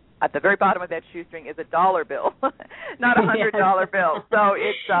at the very bottom of that shoestring is a $1 bill, not a $100 bill. So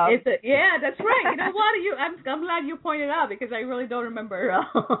it's that's right. You know what? I'm glad you pointed out because I really don't remember.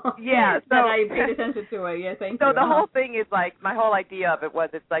 That I paid attention to it. Yeah, thank you. So the whole thing is like my whole idea of it was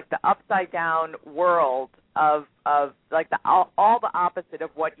it's like the upside down world of like all the opposite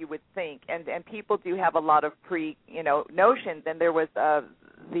of what you would think, and people do have a lot of notions. And there was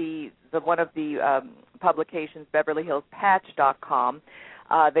the one of the publications, BeverlyHillsPatch.com.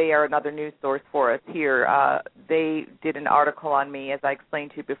 They are another news source for us here. They did an article on me, as I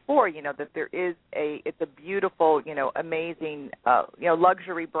explained to you before, that it's a beautiful, amazing,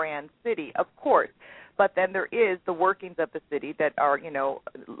 luxury brand city, of course. But then there is the workings of the city that are,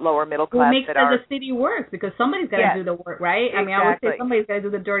 lower middle class. What makes the city work? Because somebody's got to do the work, right? Exactly. I mean, I would say somebody's got to do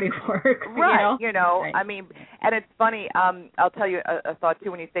the dirty work. Right. Right. I mean, and it's funny. I'll tell you a thought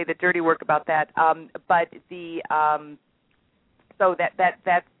too when you say the dirty work about that. But the so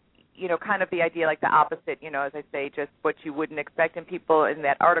that's kind of the idea, like the opposite, as I say, just what you wouldn't expect. And people in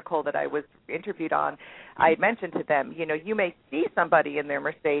that article that I was interviewed on, I had mentioned to them, you may see somebody in their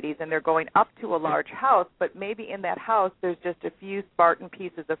Mercedes and they're going up to a large house, but maybe in that house there's just a few Spartan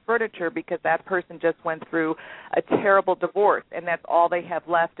pieces of furniture because that person just went through a terrible divorce and that's all they have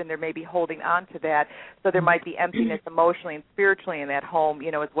left, and they're maybe holding on to that. So there might be emptiness emotionally and spiritually in that home,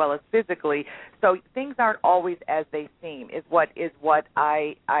 as well as physically. So things aren't always as they seem is what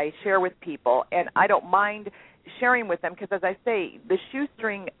I share with people, and I don't mind sharing with them because, as I say, the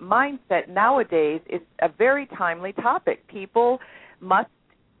shoestring mindset nowadays is a very timely topic. People must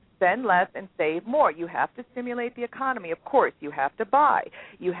spend less and save more. You have to stimulate the economy. Of course, you have to buy.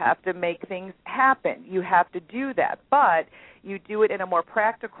 You have to make things happen. You have to do that, but you do it in a more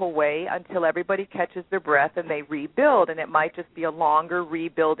practical way until everybody catches their breath and they rebuild, and it might just be a longer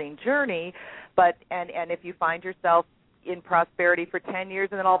rebuilding journey, but and if you find yourself in prosperity for 10 years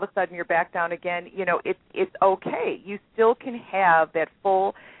and then all of a sudden you're back down again, it's okay. You still can have that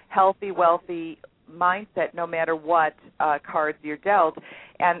full, healthy, wealthy mindset no matter what cards you're dealt.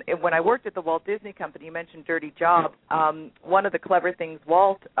 And when I worked at the Walt Disney Company, you mentioned dirty jobs. One of the clever things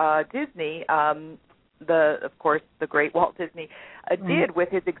Walt Disney, of course, the great Walt Disney, did with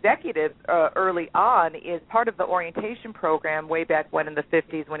his executives early on is part of the orientation program way back when in the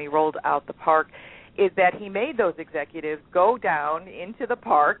 50s when he rolled out the park, is that he made those executives go down into the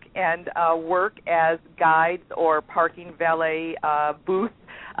park and work as guides or parking valet booth,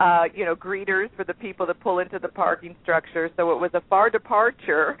 greeters for the people that pull into the parking structure. So it was a far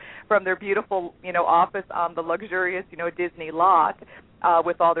departure from their beautiful, office on the luxurious, Disney lot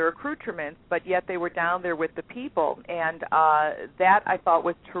with all their accoutrements, but yet they were down there with the people. And that I thought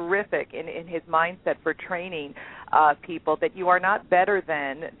was terrific in his mindset for training people, that you are not better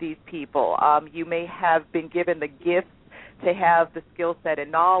than these people. You may have been given the gifts to have the skill set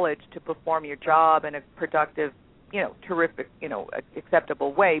and knowledge to perform your job in a productive, terrific,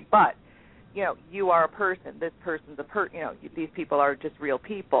 acceptable way, but you are a person. This person's these people are just real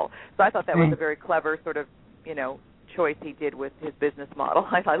people. So I thought that was a very clever sort of, choice he did with his business model.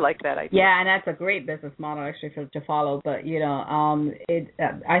 I like that idea. Yeah, and that's a great business model actually to follow. But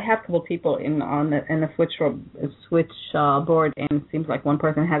I have a couple people in the switch board, and it seems like one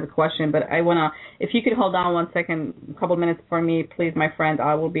person has a question. But I wanna, if you could hold on 1 second, a couple minutes for me, please, my friend.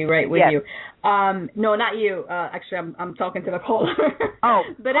 I will be right with you. No, not you. Actually, I'm talking to the caller. Oh,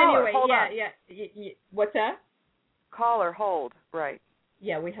 but caller, anyway, yeah. What's that? Caller, hold, right.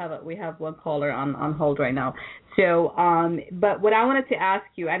 Yeah, we have one caller on hold right now. So, but what I wanted to ask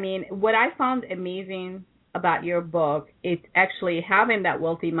you, I mean, what I found amazing about your book, it's actually having that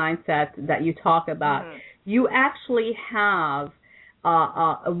wealthy mindset that you talk about. Mm-hmm. You actually have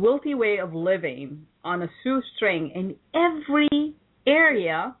a wealthy way of living on a shoestring in every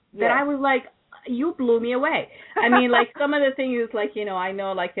area that I was like, you blew me away. I mean, like some of the things, like, I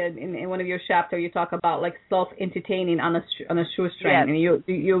know, like in one of your chapters, you talk about like self-entertaining on a shoestring, and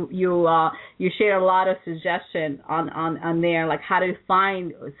you share a lot of suggestions on there, like how to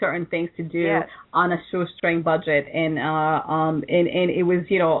find certain things to do on a shoestring budget, and it was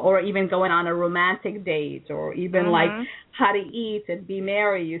or even going on a romantic date, or even like how to eat and be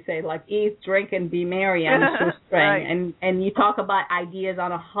merry. You say like eat, drink, and be merry on a shoestring, and you talk about ideas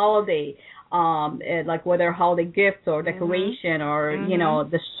on a holiday. Like whether holiday gifts or decoration or,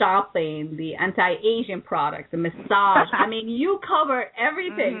 the shopping, the anti-Asian products, the massage. I mean, you cover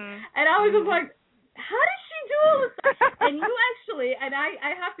everything. And I was just like, how does she do all this stuff? And you actually, and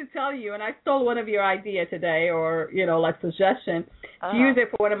I have to tell you, and I stole one of your idea today, or, like suggestion, to use it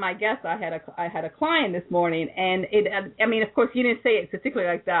for one of my guests. I had a client this morning, and I mean, of course, you didn't say it particularly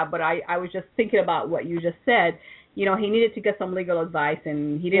like that, but I was just thinking about what you just said. He needed to get some legal advice,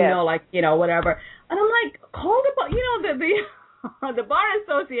 and he didn't know, like, whatever. And I'm like, call the the bar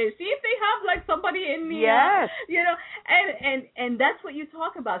association, see if they have like somebody in the, and that's what you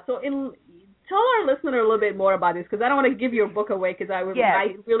talk about. So tell our listener a little bit more about this, because I don't want to give your book away, because I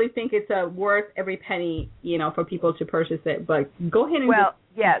really think it's worth every penny, for people to purchase it. But go ahead and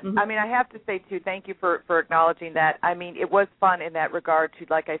yes. I mean, I have to say, too, thank you for acknowledging that. I mean, it was fun in that regard to,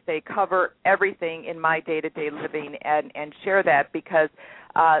 like I say, cover everything in my day-to-day living and share that, because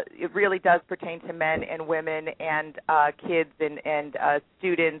it really does pertain to men and women and kids and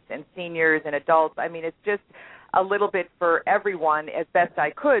students and seniors and adults. I mean, it's just a little bit for everyone as best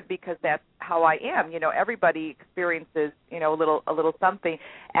I could, because that's how I am. Everybody experiences, a little something,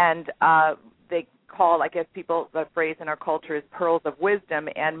 and they call, I guess, the phrase in our culture is pearls of wisdom.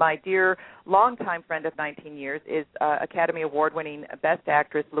 And my dear longtime friend of 19 years is Academy Award-winning Best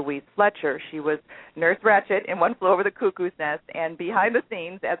Actress Louise Fletcher. She was Nurse Ratched in One Flew Over the Cuckoo's Nest, and behind the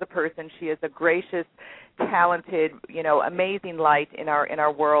scenes as a person, she is a gracious, talented, amazing light in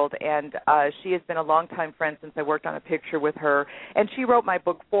our world. And she has been a longtime friend since I worked on a picture with her. And she wrote my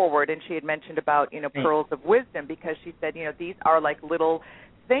book forward, and she had mentioned about, pearls of wisdom, because she said, these are like little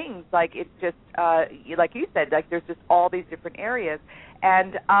things, like it's just like you said, like there's just all these different areas,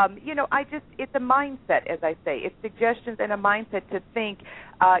 and it's a mindset, as I say, it's suggestions and a mindset to think,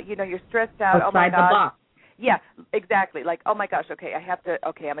 you're stressed out, outside the box. Yeah, exactly. Like, oh my gosh,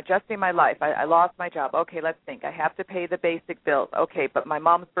 I'm adjusting my life. I lost my job. Okay, let's think. I have to pay the basic bills. Okay, but my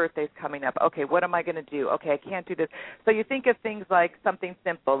mom's birthday's coming up. Okay, what am I going to do? Okay, I can't do this. So you think of things like something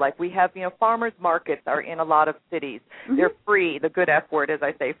simple. Like we have, farmers markets are in a lot of cities. They're free, the good F word, as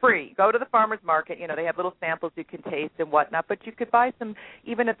I say, free. Go to the farmers market. They have little samples you can taste and whatnot. But you could buy some,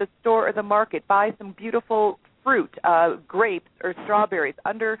 even at the store or the market, buy some beautiful fruit, grapes or strawberries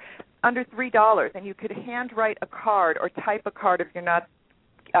under $3, and you could handwrite a card or type a card if you're not,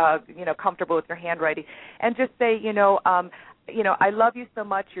 comfortable with your handwriting, and just say, I love you so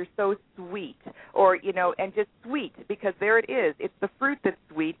much, you're so sweet, or, and just sweet, because there it is. It's the fruit that's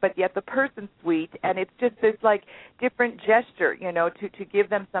sweet, but yet the person's sweet, and it's just this, like, different gesture, to give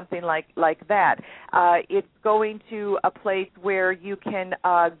them something like that. It's going to a place where you can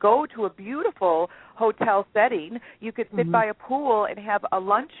go to a beautiful hotel setting. You could sit by a pool and have a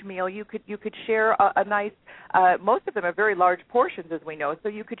lunch meal. You could share a nice, most of them are very large portions, as we know. So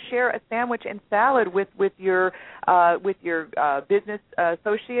you could share a sandwich and salad with your business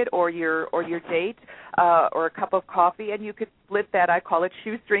associate or your date, or a cup of coffee, and you could split that. I call it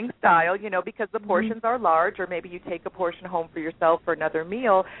shoestring style, because the portions are large, or maybe you take a portion home for yourself for another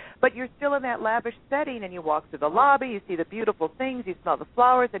meal, but you're still in that lavish setting, and you walk through the lobby, you see the beautiful things, you smell the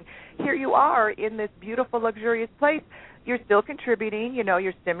flowers, and here you are in this beautiful, luxurious place. You're still contributing,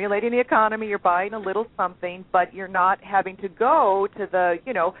 you're stimulating the economy, you're buying a little something, but you're not having to go to the,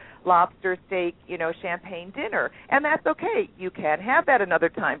 lobster, steak, champagne dinner. And that's okay. You can have that another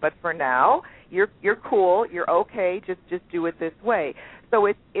time, but for now, you're cool, you're okay, just do it this way. So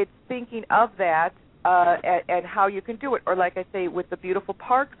it's thinking of that and how you can do it. Or like I say, with the beautiful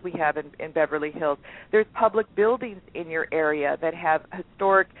parks we have in Beverly Hills, there's public buildings in your area that have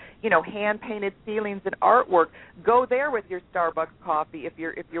historic, hand-painted ceilings and artwork. Go there with your Starbucks coffee if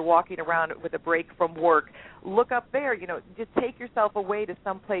you're walking around with a break from work. Look up there, just take yourself away to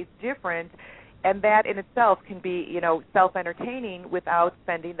someplace different. And that in itself can be, self-entertaining without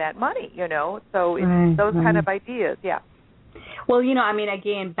spending that money, So it's those kind of ideas, yeah. Well,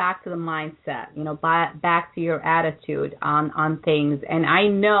 again, back to the mindset, back to your attitude on things. And I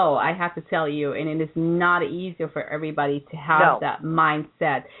know I have to tell you, and it is not easier for everybody to have that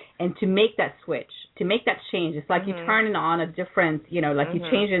mindset and to make that switch, to make that change. It's like you turn on a different, like you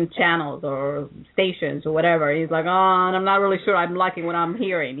change in channels or stations or whatever. He's like, I'm not really sure I'm liking what I'm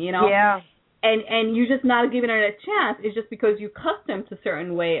hearing, Yeah. And you're just not giving it a chance. It's just because you're accustomed to a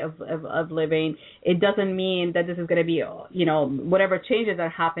certain way of living. It doesn't mean that this is going to be, whatever changes are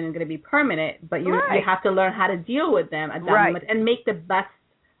happening is going to be permanent, but you have to learn how to deal with them at that moment and make the best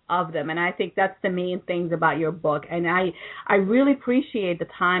of them. And I think that's the main things about your book. And I really appreciate the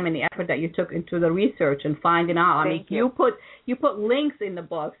time and the effort that you took into the research and finding out. You put links in the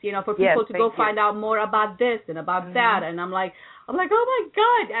books, for people to go find out more about this and about that. And I'm like, oh my God.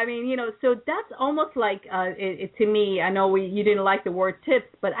 So that's almost like to me. I know you didn't like the word tips,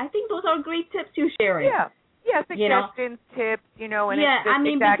 but I think those are great tips you're sharing. Yeah, suggestions, tips, and exactly.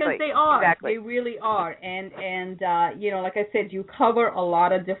 Because they are. Exactly. They really are. And like I said, you cover a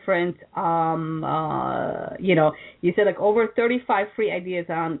lot of different, you said like over 35 free ideas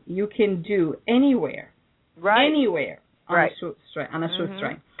on you can do anywhere. Right. Anywhere on a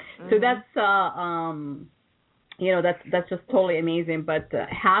shoestring. So that's, that's just totally amazing. But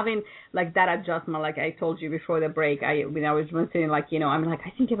having like that adjustment, like I told you before the break, I was saying like, I'm like,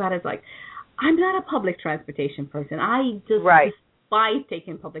 I think about it like, I'm not a public transportation person. I just despise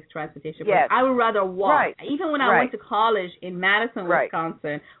taking public transportation. Yes. I would rather walk. Even when I went to college in Madison,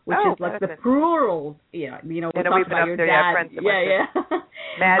 Wisconsin, which is like the plural, we talked about your dad.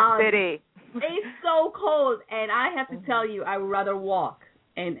 Mad City. It's so cold, and I have to tell you, I would rather walk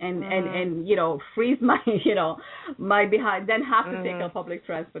and freeze my my behind than have to take a public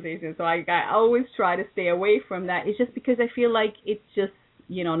transportation. So I always try to stay away from that. It's just because I feel like it's just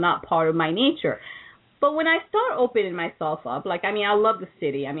not part of my nature. But when I start opening myself up, like, I love the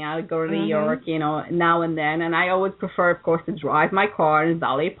city. I go to New York, now and then, and I always prefer, of course, to drive my car and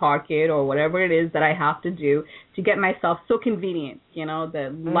valet park it or whatever it is that I have to do to get myself so convenient,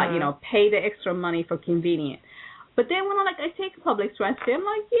 pay the extra money for convenience. But then when I take public transport, I'm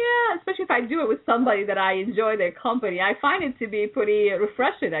like, especially if I do it with somebody that I enjoy their company, I find it to be pretty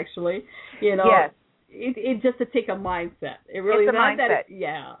refreshing, actually, Yes. It just to take a mindset. It really is a mindset.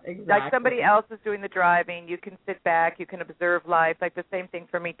 Exactly. Like somebody else is doing the driving, you can sit back, you can observe life. Like the same thing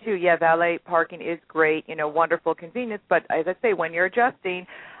for me too. Yeah, valet parking is great, wonderful convenience. But as I say, when you're adjusting,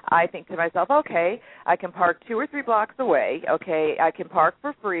 I think to myself, okay, I can park 2 or 3 blocks away. Okay, I can park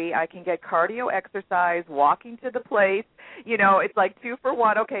for free. I can get cardio exercise, walking to the place. It's like 2 for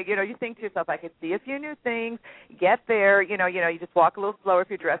 1. Okay, you think to yourself, I could see a few new things. Get there. You just walk a little slower if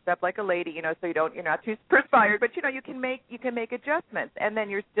you're dressed up like a lady. So you're not too perspired. But you can make adjustments, and then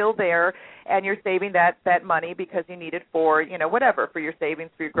you're still there, and you're saving that money because you need it for whatever, for your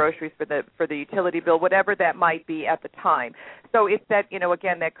savings, for your groceries, for the utility bill, whatever that might be at the time. So it's that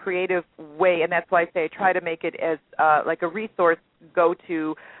again that creative way, and that's why I say I try to make it as like a resource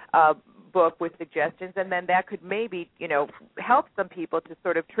go-to book with suggestions, and then that could maybe help some people to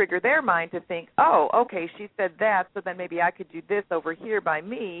sort of trigger their mind to think, oh, okay, she said that, so then maybe I could do this over here by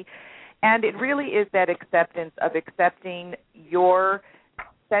me. And it really is that acceptance of accepting your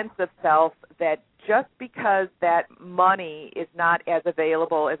sense of self, that just because that money is not as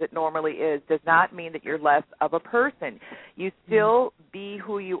available as it normally is does not mean that you're less of a person. You still be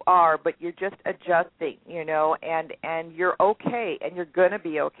who you are, but you're just adjusting, and you're okay, and you're going to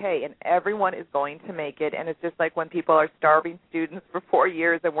be okay, and everyone is going to make it. And it's just like when people are starving students for 4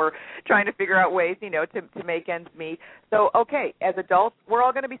 years and we're trying to figure out ways, to make ends meet. So, okay, as adults, we're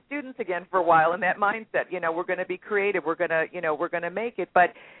all going to be students again for a while in that mindset. We're going to be creative. We're going to make it,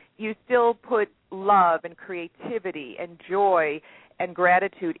 but you still put love and creativity and joy and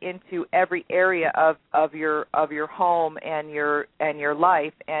gratitude into every area of your home and your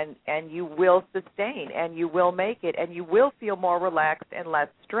life, and you will sustain, and you will make it, and you will feel more relaxed and less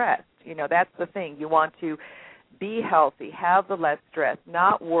stressed. That's the thing. You want to be healthy, have the less stress,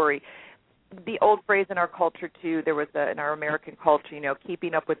 not worry. The old phrase in our culture, too, there was in our American culture,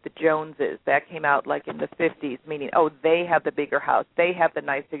 keeping up with the Joneses. That came out like in the 50s, meaning, they have the bigger house, they have the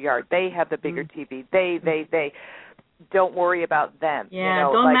nicer yard, they have the bigger TV, they. don't worry about them. Yeah,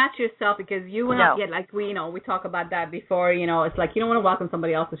 don't match yourself, because you will not get, like, we talk about that before, it's like you don't want to walk in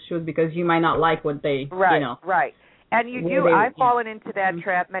somebody else's shoes because you might not like what they, Right. And you do. I've fallen into that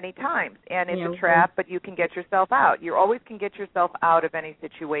trap many times, and it's a trap, but you can get yourself out. You always can get yourself out of any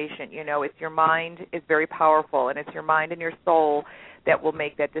situation. It's your mind is very powerful, and it's your mind and your soul that will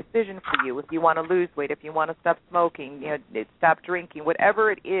make that decision for you. If you want to lose weight, if you want to stop smoking, stop drinking,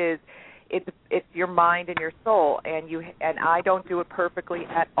 whatever it is, it's your mind and your soul. And I don't do it perfectly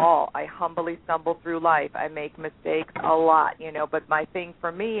at all. I humbly stumble through life. I make mistakes a lot, but my thing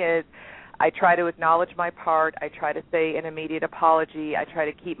for me is, I try to acknowledge my part. I try to say an immediate apology. I try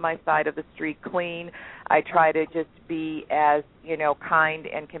to keep my side of the street clean. I try to just be as, kind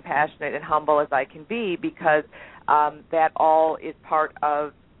and compassionate and humble as I can be, because that all is part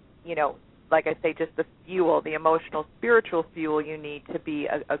of, like I say, just the fuel, the emotional, spiritual fuel you need to be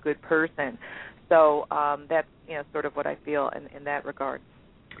a good person. So that's, sort of what I feel in that regard.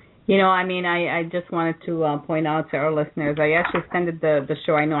 I just wanted to point out to our listeners, I actually extended the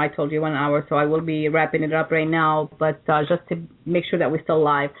show. I know I told you 1 hour, so I will be wrapping it up right now, but just to make sure that we're still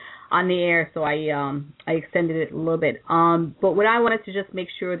live on the air, so I extended it a little bit. But what I wanted to just make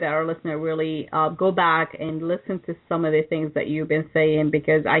sure that our listener really go back and listen to some of the things that you've been saying,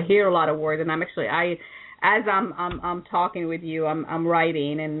 because I hear a lot of words, and as I'm talking with you, I'm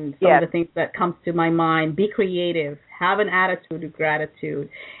writing, and some of the things that comes to my mind: be creative, have an attitude of gratitude,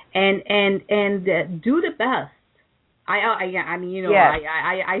 and do the best. I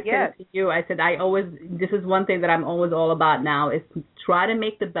said to you, I said, this is one thing that I'm always all about now, is try to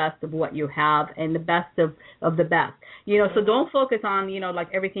make the best of what you have, and the best of the best. So don't focus on, like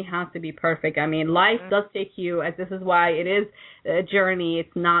everything has to be perfect. Life does take you, as this is why it is a journey.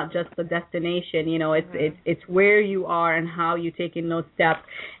 It's not just a destination. It's where you are and how you take in those steps.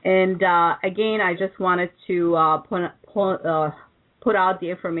 And again, I just wanted to put out the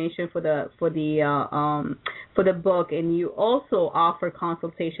information for the book, and you also offer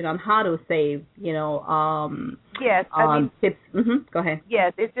consultation on how to save. Yes, tips. Go ahead.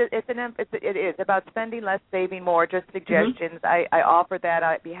 Yes, it is about spending less, saving more. Just suggestions. I offer that.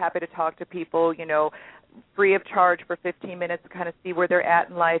 I'd be happy to talk to people. Free of charge for 15 minutes to kind of see where they're at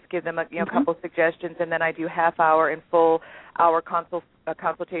in life, give them a couple suggestions, and then I do half-hour and full-hour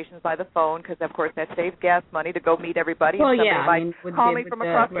consultations by the phone, because, of course, that saves gas money to go meet everybody. Well, somebody might call me from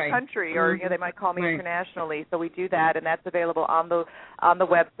across the country, or they might call me internationally. So we do that, and that's available on the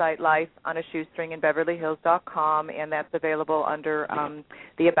website, lifeonashoestring in BeverlyHills.com, and that's available under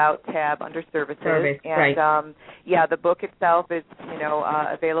the About tab under Services. And the book itself is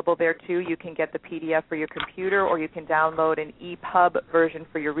available there too. You can get the PDF for your computer, or you can download an EPUB version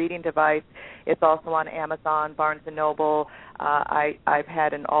for your reading device. It's also on Amazon, Barnes & Noble. I've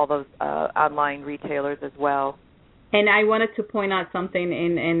had in all those online retailers as well. And I wanted to point out something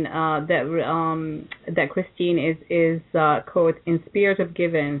that Christine is quote, "In spirit of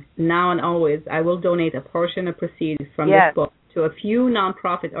giving, now and always, I will donate a portion of proceeds from this book to a few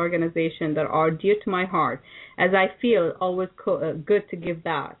nonprofit organizations that are dear to my heart, as I feel always good to give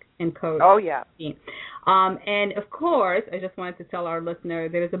back." And quote. Oh yeah. And of course, I just wanted to tell our listener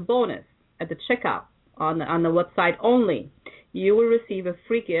there is a bonus at the checkout on the website only. You will receive a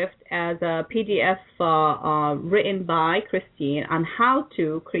free gift as a PDF written by Christine on how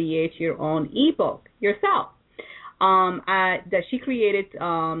to create your own ebook yourself. That she created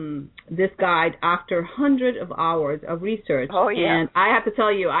this guide after hundreds of hours of research. Oh, yeah. And I have to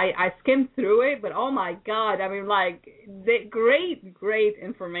tell you, I skimmed through it, but oh my God, great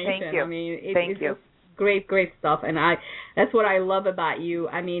information. Thank you. It's just great stuff, and that's what I love about you.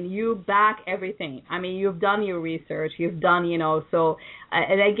 You back everything. You've done your research. You've done, so,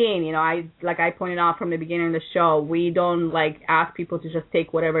 and again, I pointed out from the beginning of the show, we don't ask people to just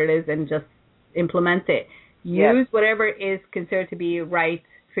take whatever it is and just implement it. Use whatever is considered to be right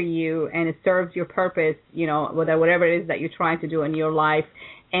for you, and it serves your purpose, whatever it is that you're trying to do in your life.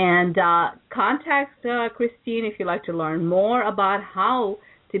 And contact Christine if you'd like to learn more about how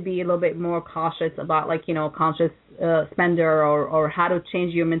to be a little bit more cautious about, conscious spender, or how to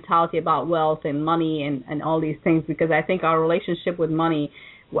change your mentality about wealth and money and all these things, because I think our relationship with money,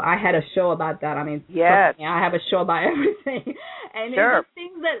 I had a show about that. Yes. I have a show about everything. And it's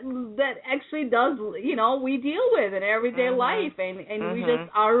things that actually does, we deal with in everyday life. And we just,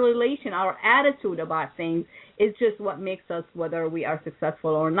 our relation, our attitude about things is just what makes us, whether we are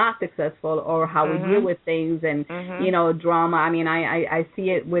successful or not successful, or how we deal with things and, drama. I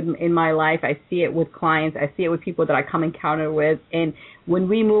see it in my life. I see it with clients. I see it with people that I come encounter with. And when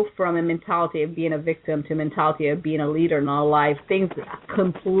we move from a mentality of being a victim to a mentality of being a leader in our life, things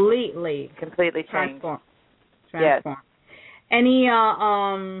completely change. transformed. Any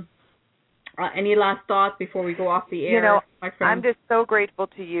last thoughts before we go off the air, my friend? I'm just so grateful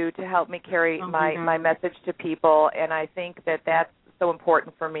to you to help me carry my message to people, and I think that's so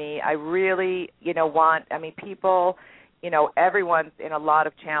important for me. I really, people, everyone's in a lot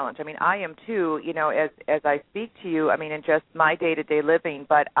of challenge. I mean, I am too, as I speak to you, in just my day-to-day living,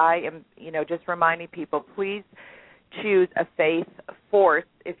 but I am, just reminding people, please choose a faith force,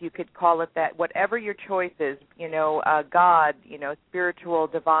 if you could call it that, whatever your choice is, God, spiritual,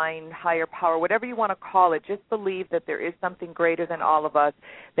 divine, higher power, whatever you want to call it, just believe that there is something greater than all of us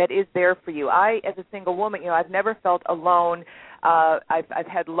that is there for you. I, as a single woman, I've never felt alone. I've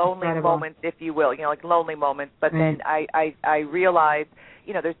had lonely moments, if you will, like lonely moments, but then I realized,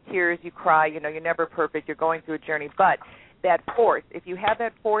 there's tears, you cry, you're never perfect, you're going through a journey, but that force, if you have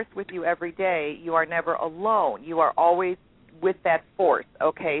that force with you every day, you are never alone. You are always with that force,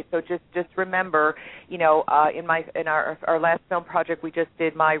 okay? So just remember, in our last film project we just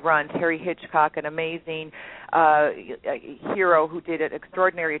did, My Run, Terry Hitchcock, an amazing hero who did an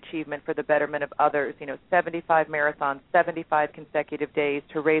extraordinary achievement for the betterment of others, 75 marathons, 75 consecutive days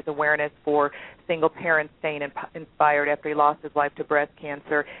to raise awareness for single parents staying inspired after he lost his life to breast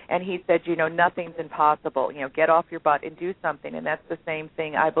cancer. And he said, nothing's impossible. Get off your butt and do something. And that's the same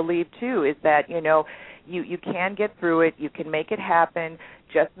thing I believe, too, is that, you can get through it. You can make it happen.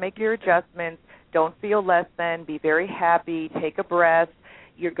 Just make your adjustments. Don't feel less than. Be very happy. Take a breath.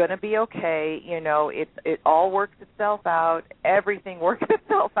 You're going to be okay. It all works itself out. Everything works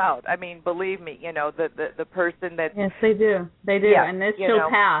itself out. Believe me, the person that... Yes, they do. They do. Yeah, and this shall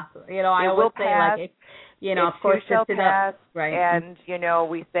pass. I always say, pass. like, of course, shall pass. Right. And,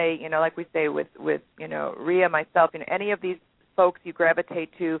 we say, like we say with Rhea, myself, any of these folks you gravitate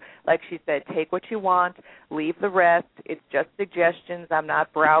to, like she said, take what you want, leave the rest. It's just suggestions. I'm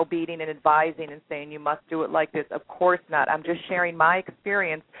not browbeating and advising and saying you must do it like this. Of course not. I'm just sharing my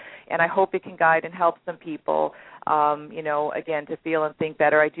experience, and I hope it can guide and help some people, again, to feel and think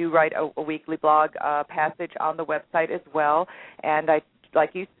better. I do write a weekly blog passage on the website as well, and I,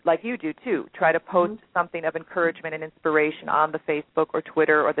 like you do too, try to post something of encouragement and inspiration on the Facebook or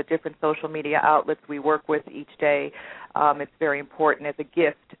Twitter or the different social media outlets we work with each day. It's very important as a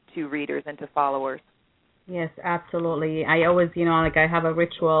gift to readers and to followers. Yes, absolutely. I always, I have a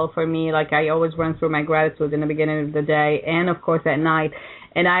ritual for me, like I always run through my gratitude in the beginning of the day and, of course, at night.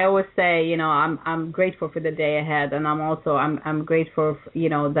 And I always say, I'm grateful for the day ahead, and I'm grateful,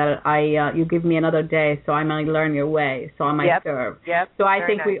 that you give me another day, so I might learn your way, so I might serve. Yep. So I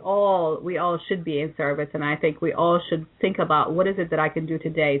think we all should be in service, and I think we all should think about what is it that I can do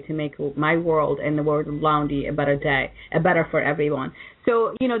today to make my world and the world around me a better day, a better for everyone.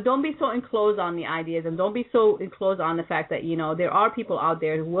 So, don't be so enclosed on the ideas, and don't be so enclosed on the fact that, there are people out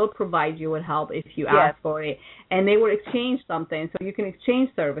there who will provide you with help if you ask for it, and they will exchange something, so you can exchange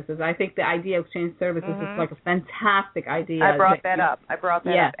services. I think the idea of exchange services is like a fantastic idea. I brought that up.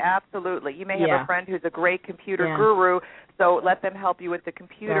 Absolutely. You may have a friend who's a great computer guru, so let them help you with the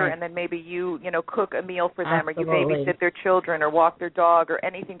computer, and then maybe you cook a meal for them, or you babysit their children, or walk their dog, or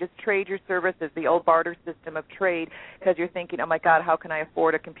anything. Just trade your services, the old barter system of trade, because you're thinking, oh, my God, how can I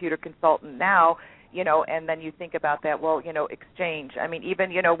afford a computer consultant now? And then you think about that, exchange.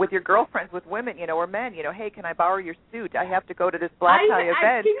 Even, with your girlfriends, with women, or men, hey, can I borrow your suit? I have to go to this black tie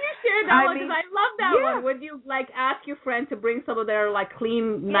event. Can you share that one? Because I love that one. Would you, ask your friend to bring some of their,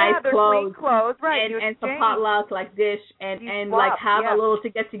 clean, nice clothes? Clean clothes, right. And some potluck, dish, and have a little to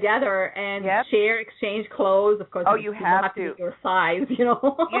get together and exchange clothes. Of course, you have to. Your size, and you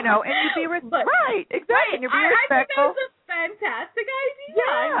be respectful. Right, exactly. Right. And you be respectful. I think that's a fantastic idea.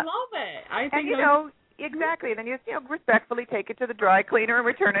 I love it. I think exactly. And then you respectfully take it to the dry cleaner and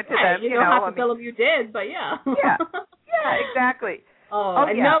return it to them. You don't have to tell them you did, but yeah, exactly.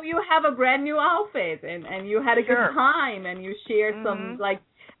 Now you have a brand new outfit, and you had a good time, and you shared some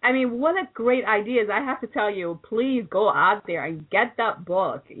what a great idea. I have to tell you, please go out there and get that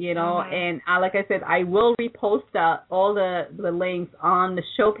book, and like I said, I will repost all the links on the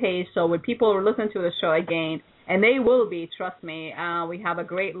show page, so when people listen to the show again, and they will be, trust me, we have a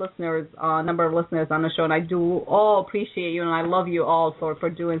great number of listeners on the show, and I do all appreciate you, and I love you all for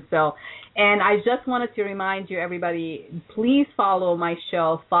doing so. And I just wanted to remind you, everybody, please follow my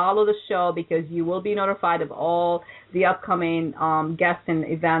show. Follow the show, because you will be notified of all the upcoming guests and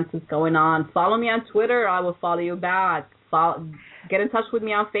events that's going on. Follow me on Twitter. I will follow you back. Get in touch with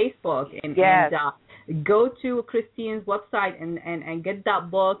me on Facebook. And go to Christine's website and get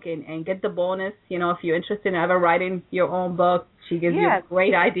that book and get the bonus. If you're interested in ever writing your own book, she gives you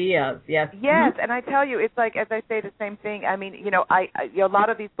great ideas. Yes. Yes, and I tell you, it's like, as I say, the same thing. I mean, a lot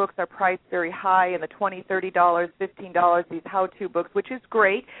of these books are priced very high in the $20, $30, $15, these how-to books, which is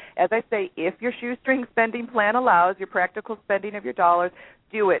great. As I say, if your shoestring spending plan allows, your practical spending of your dollars,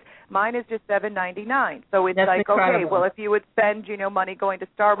 do it. Mine is just $7.99. So it's like, incredible. Okay, well, if you would spend, money going to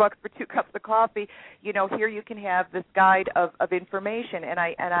Starbucks for 2 cups of coffee, here you can have this guide of information. And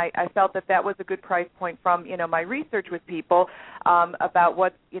I felt that was a good price point from, my research with people about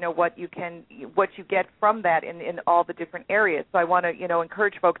what you get from that in all the different areas. So I want to,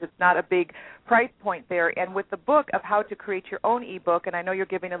 encourage folks, it's not a big price point there. And with the book of how to create your own ebook, and I know you're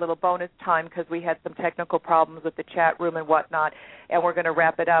giving a little bonus time because we had some technical problems with the chat room and whatnot, and we're going to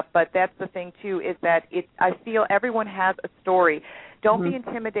wrap it up. But that's the thing, too, is that I feel everyone has a story. Don't be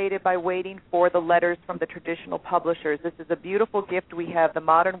intimidated by waiting for the letters from the traditional publishers. This is a beautiful gift we have, the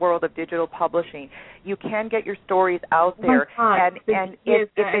modern world of digital publishing. You can get your stories out there. And if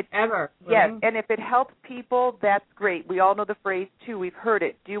it helps people, that's great. We all know the phrase, too. We've heard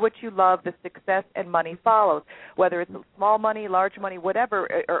it. Do what you love, the success and money follows. Whether it's small money, large money,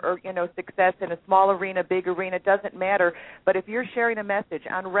 whatever, or success in a small arena, big arena, doesn't matter. But if you're sharing a message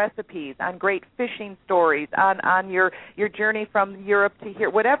on recipes, on great fishing stories, on your journey from Europe to here,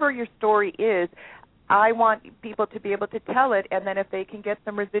 whatever your story is, I want people to be able to tell it, and then if they can get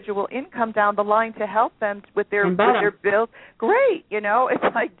some residual income down the line to help them with their bills, great,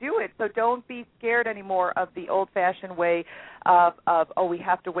 it's like, do it. So don't be scared anymore of the old-fashioned way of we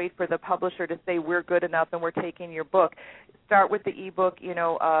have to wait for the publisher to say we're good enough and we're taking your book. Start with the ebook,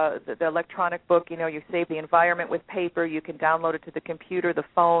 the electronic book. You save the environment with paper. You can download it to the computer, the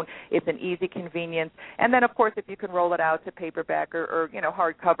phone. It's an easy convenience. And then, of course, if you can roll it out to paperback or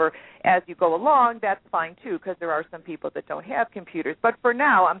hardcover as you go along, that's fine too, because there are some people that don't have computers. But for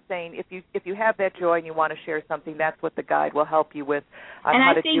now, I'm saying if you have that joy and you want to share something, that's what the guide will help you with on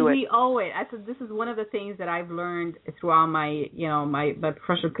how to do it. And I think we owe it. This is one of the things that I've learned throughout my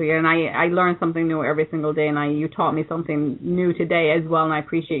professional career, and I learn something new every single day. And you taught me something new today as well, and I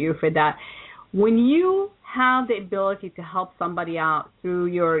appreciate you for that. When you have the ability to help somebody out through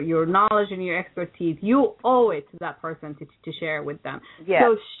your knowledge and your expertise, you owe it to that person to share it with them. Yes.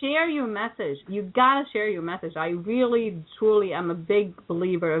 So share your message. You got to share your message. I really, truly am a big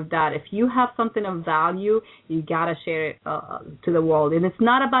believer of that. If you have something of value, you got to share it to the world. And it's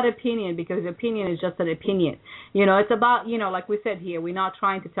not about opinion, because opinion is just an opinion. It's about, like we said here, we're not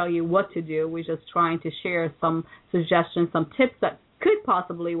trying to tell you what to do. We're just trying to share some suggestions, some tips that could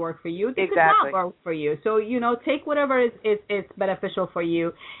possibly work for you. They could not work for you. So, take whatever is beneficial for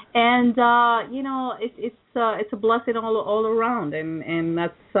you. And, it's a blessing all around. And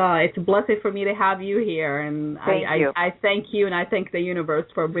that's, it's a blessing for me to have you here. And I thank you, and I thank the universe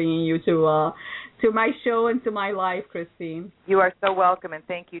for bringing you to my show and to my life, Christine. You are so welcome, and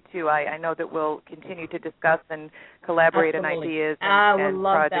thank you, too. I know that we'll continue to discuss and collaborate on ideas and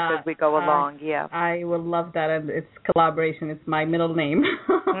projects as we go along. Yeah, I would love that, and it's collaboration. It's my middle name.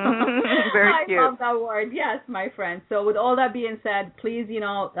 Very cute. I love that word. Yes, my friend. So with all that being said, please,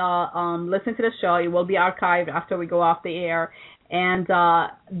 listen to the show. It will be archived after we go off the air. And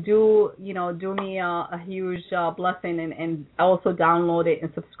do me a huge blessing and also download it and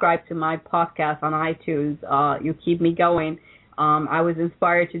subscribe to my podcast on iTunes. You keep me going. I was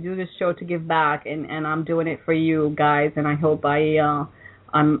inspired to do this show to give back, and I'm doing it for you guys. And I hope I'm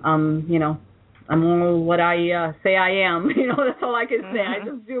all what I say I am. That's all I can say. I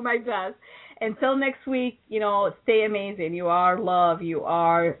just do my best. Until next week, stay amazing. You are love. You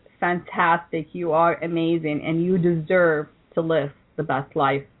are fantastic. You are amazing, and you deserve to live the best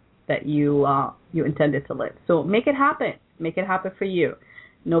life that you intended to live. So make it happen. Make it happen for you.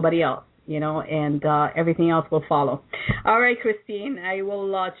 Nobody else, and everything else will follow. All right, Christine, I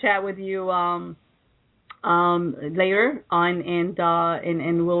will chat with you later on,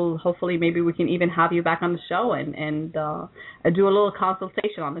 and we'll hopefully maybe we can even have you back on the show and do a little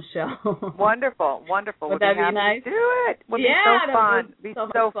consultation on the show. Wonderful. Would that be nice? Do it. Would be so fun. Be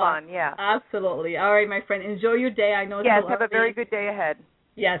so fun. Yeah. Absolutely. All right, my friend. Enjoy your day. I know. Yes. Have a very good day ahead.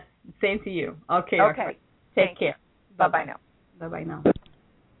 Yes. Same to you. Okay. Take care. Bye now. Bye now.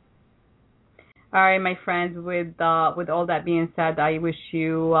 All right, my friends, with all that being said, I wish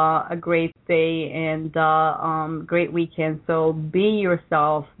you a great day and great weekend. So be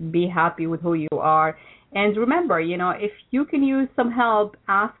yourself, be happy with who you are. And remember, if you can use some help,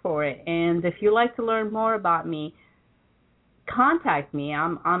 ask for it. And if you'd like to learn more about me, contact me.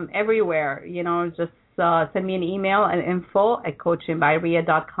 I'm everywhere, just send me an email at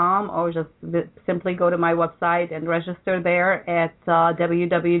info@coachingbyria.com, or just simply go to my website and register there at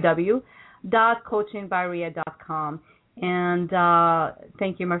www.coachingbyria.com. And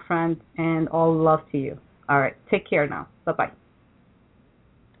thank you, my friends, and all love to you. All right. Take care now. Bye-bye.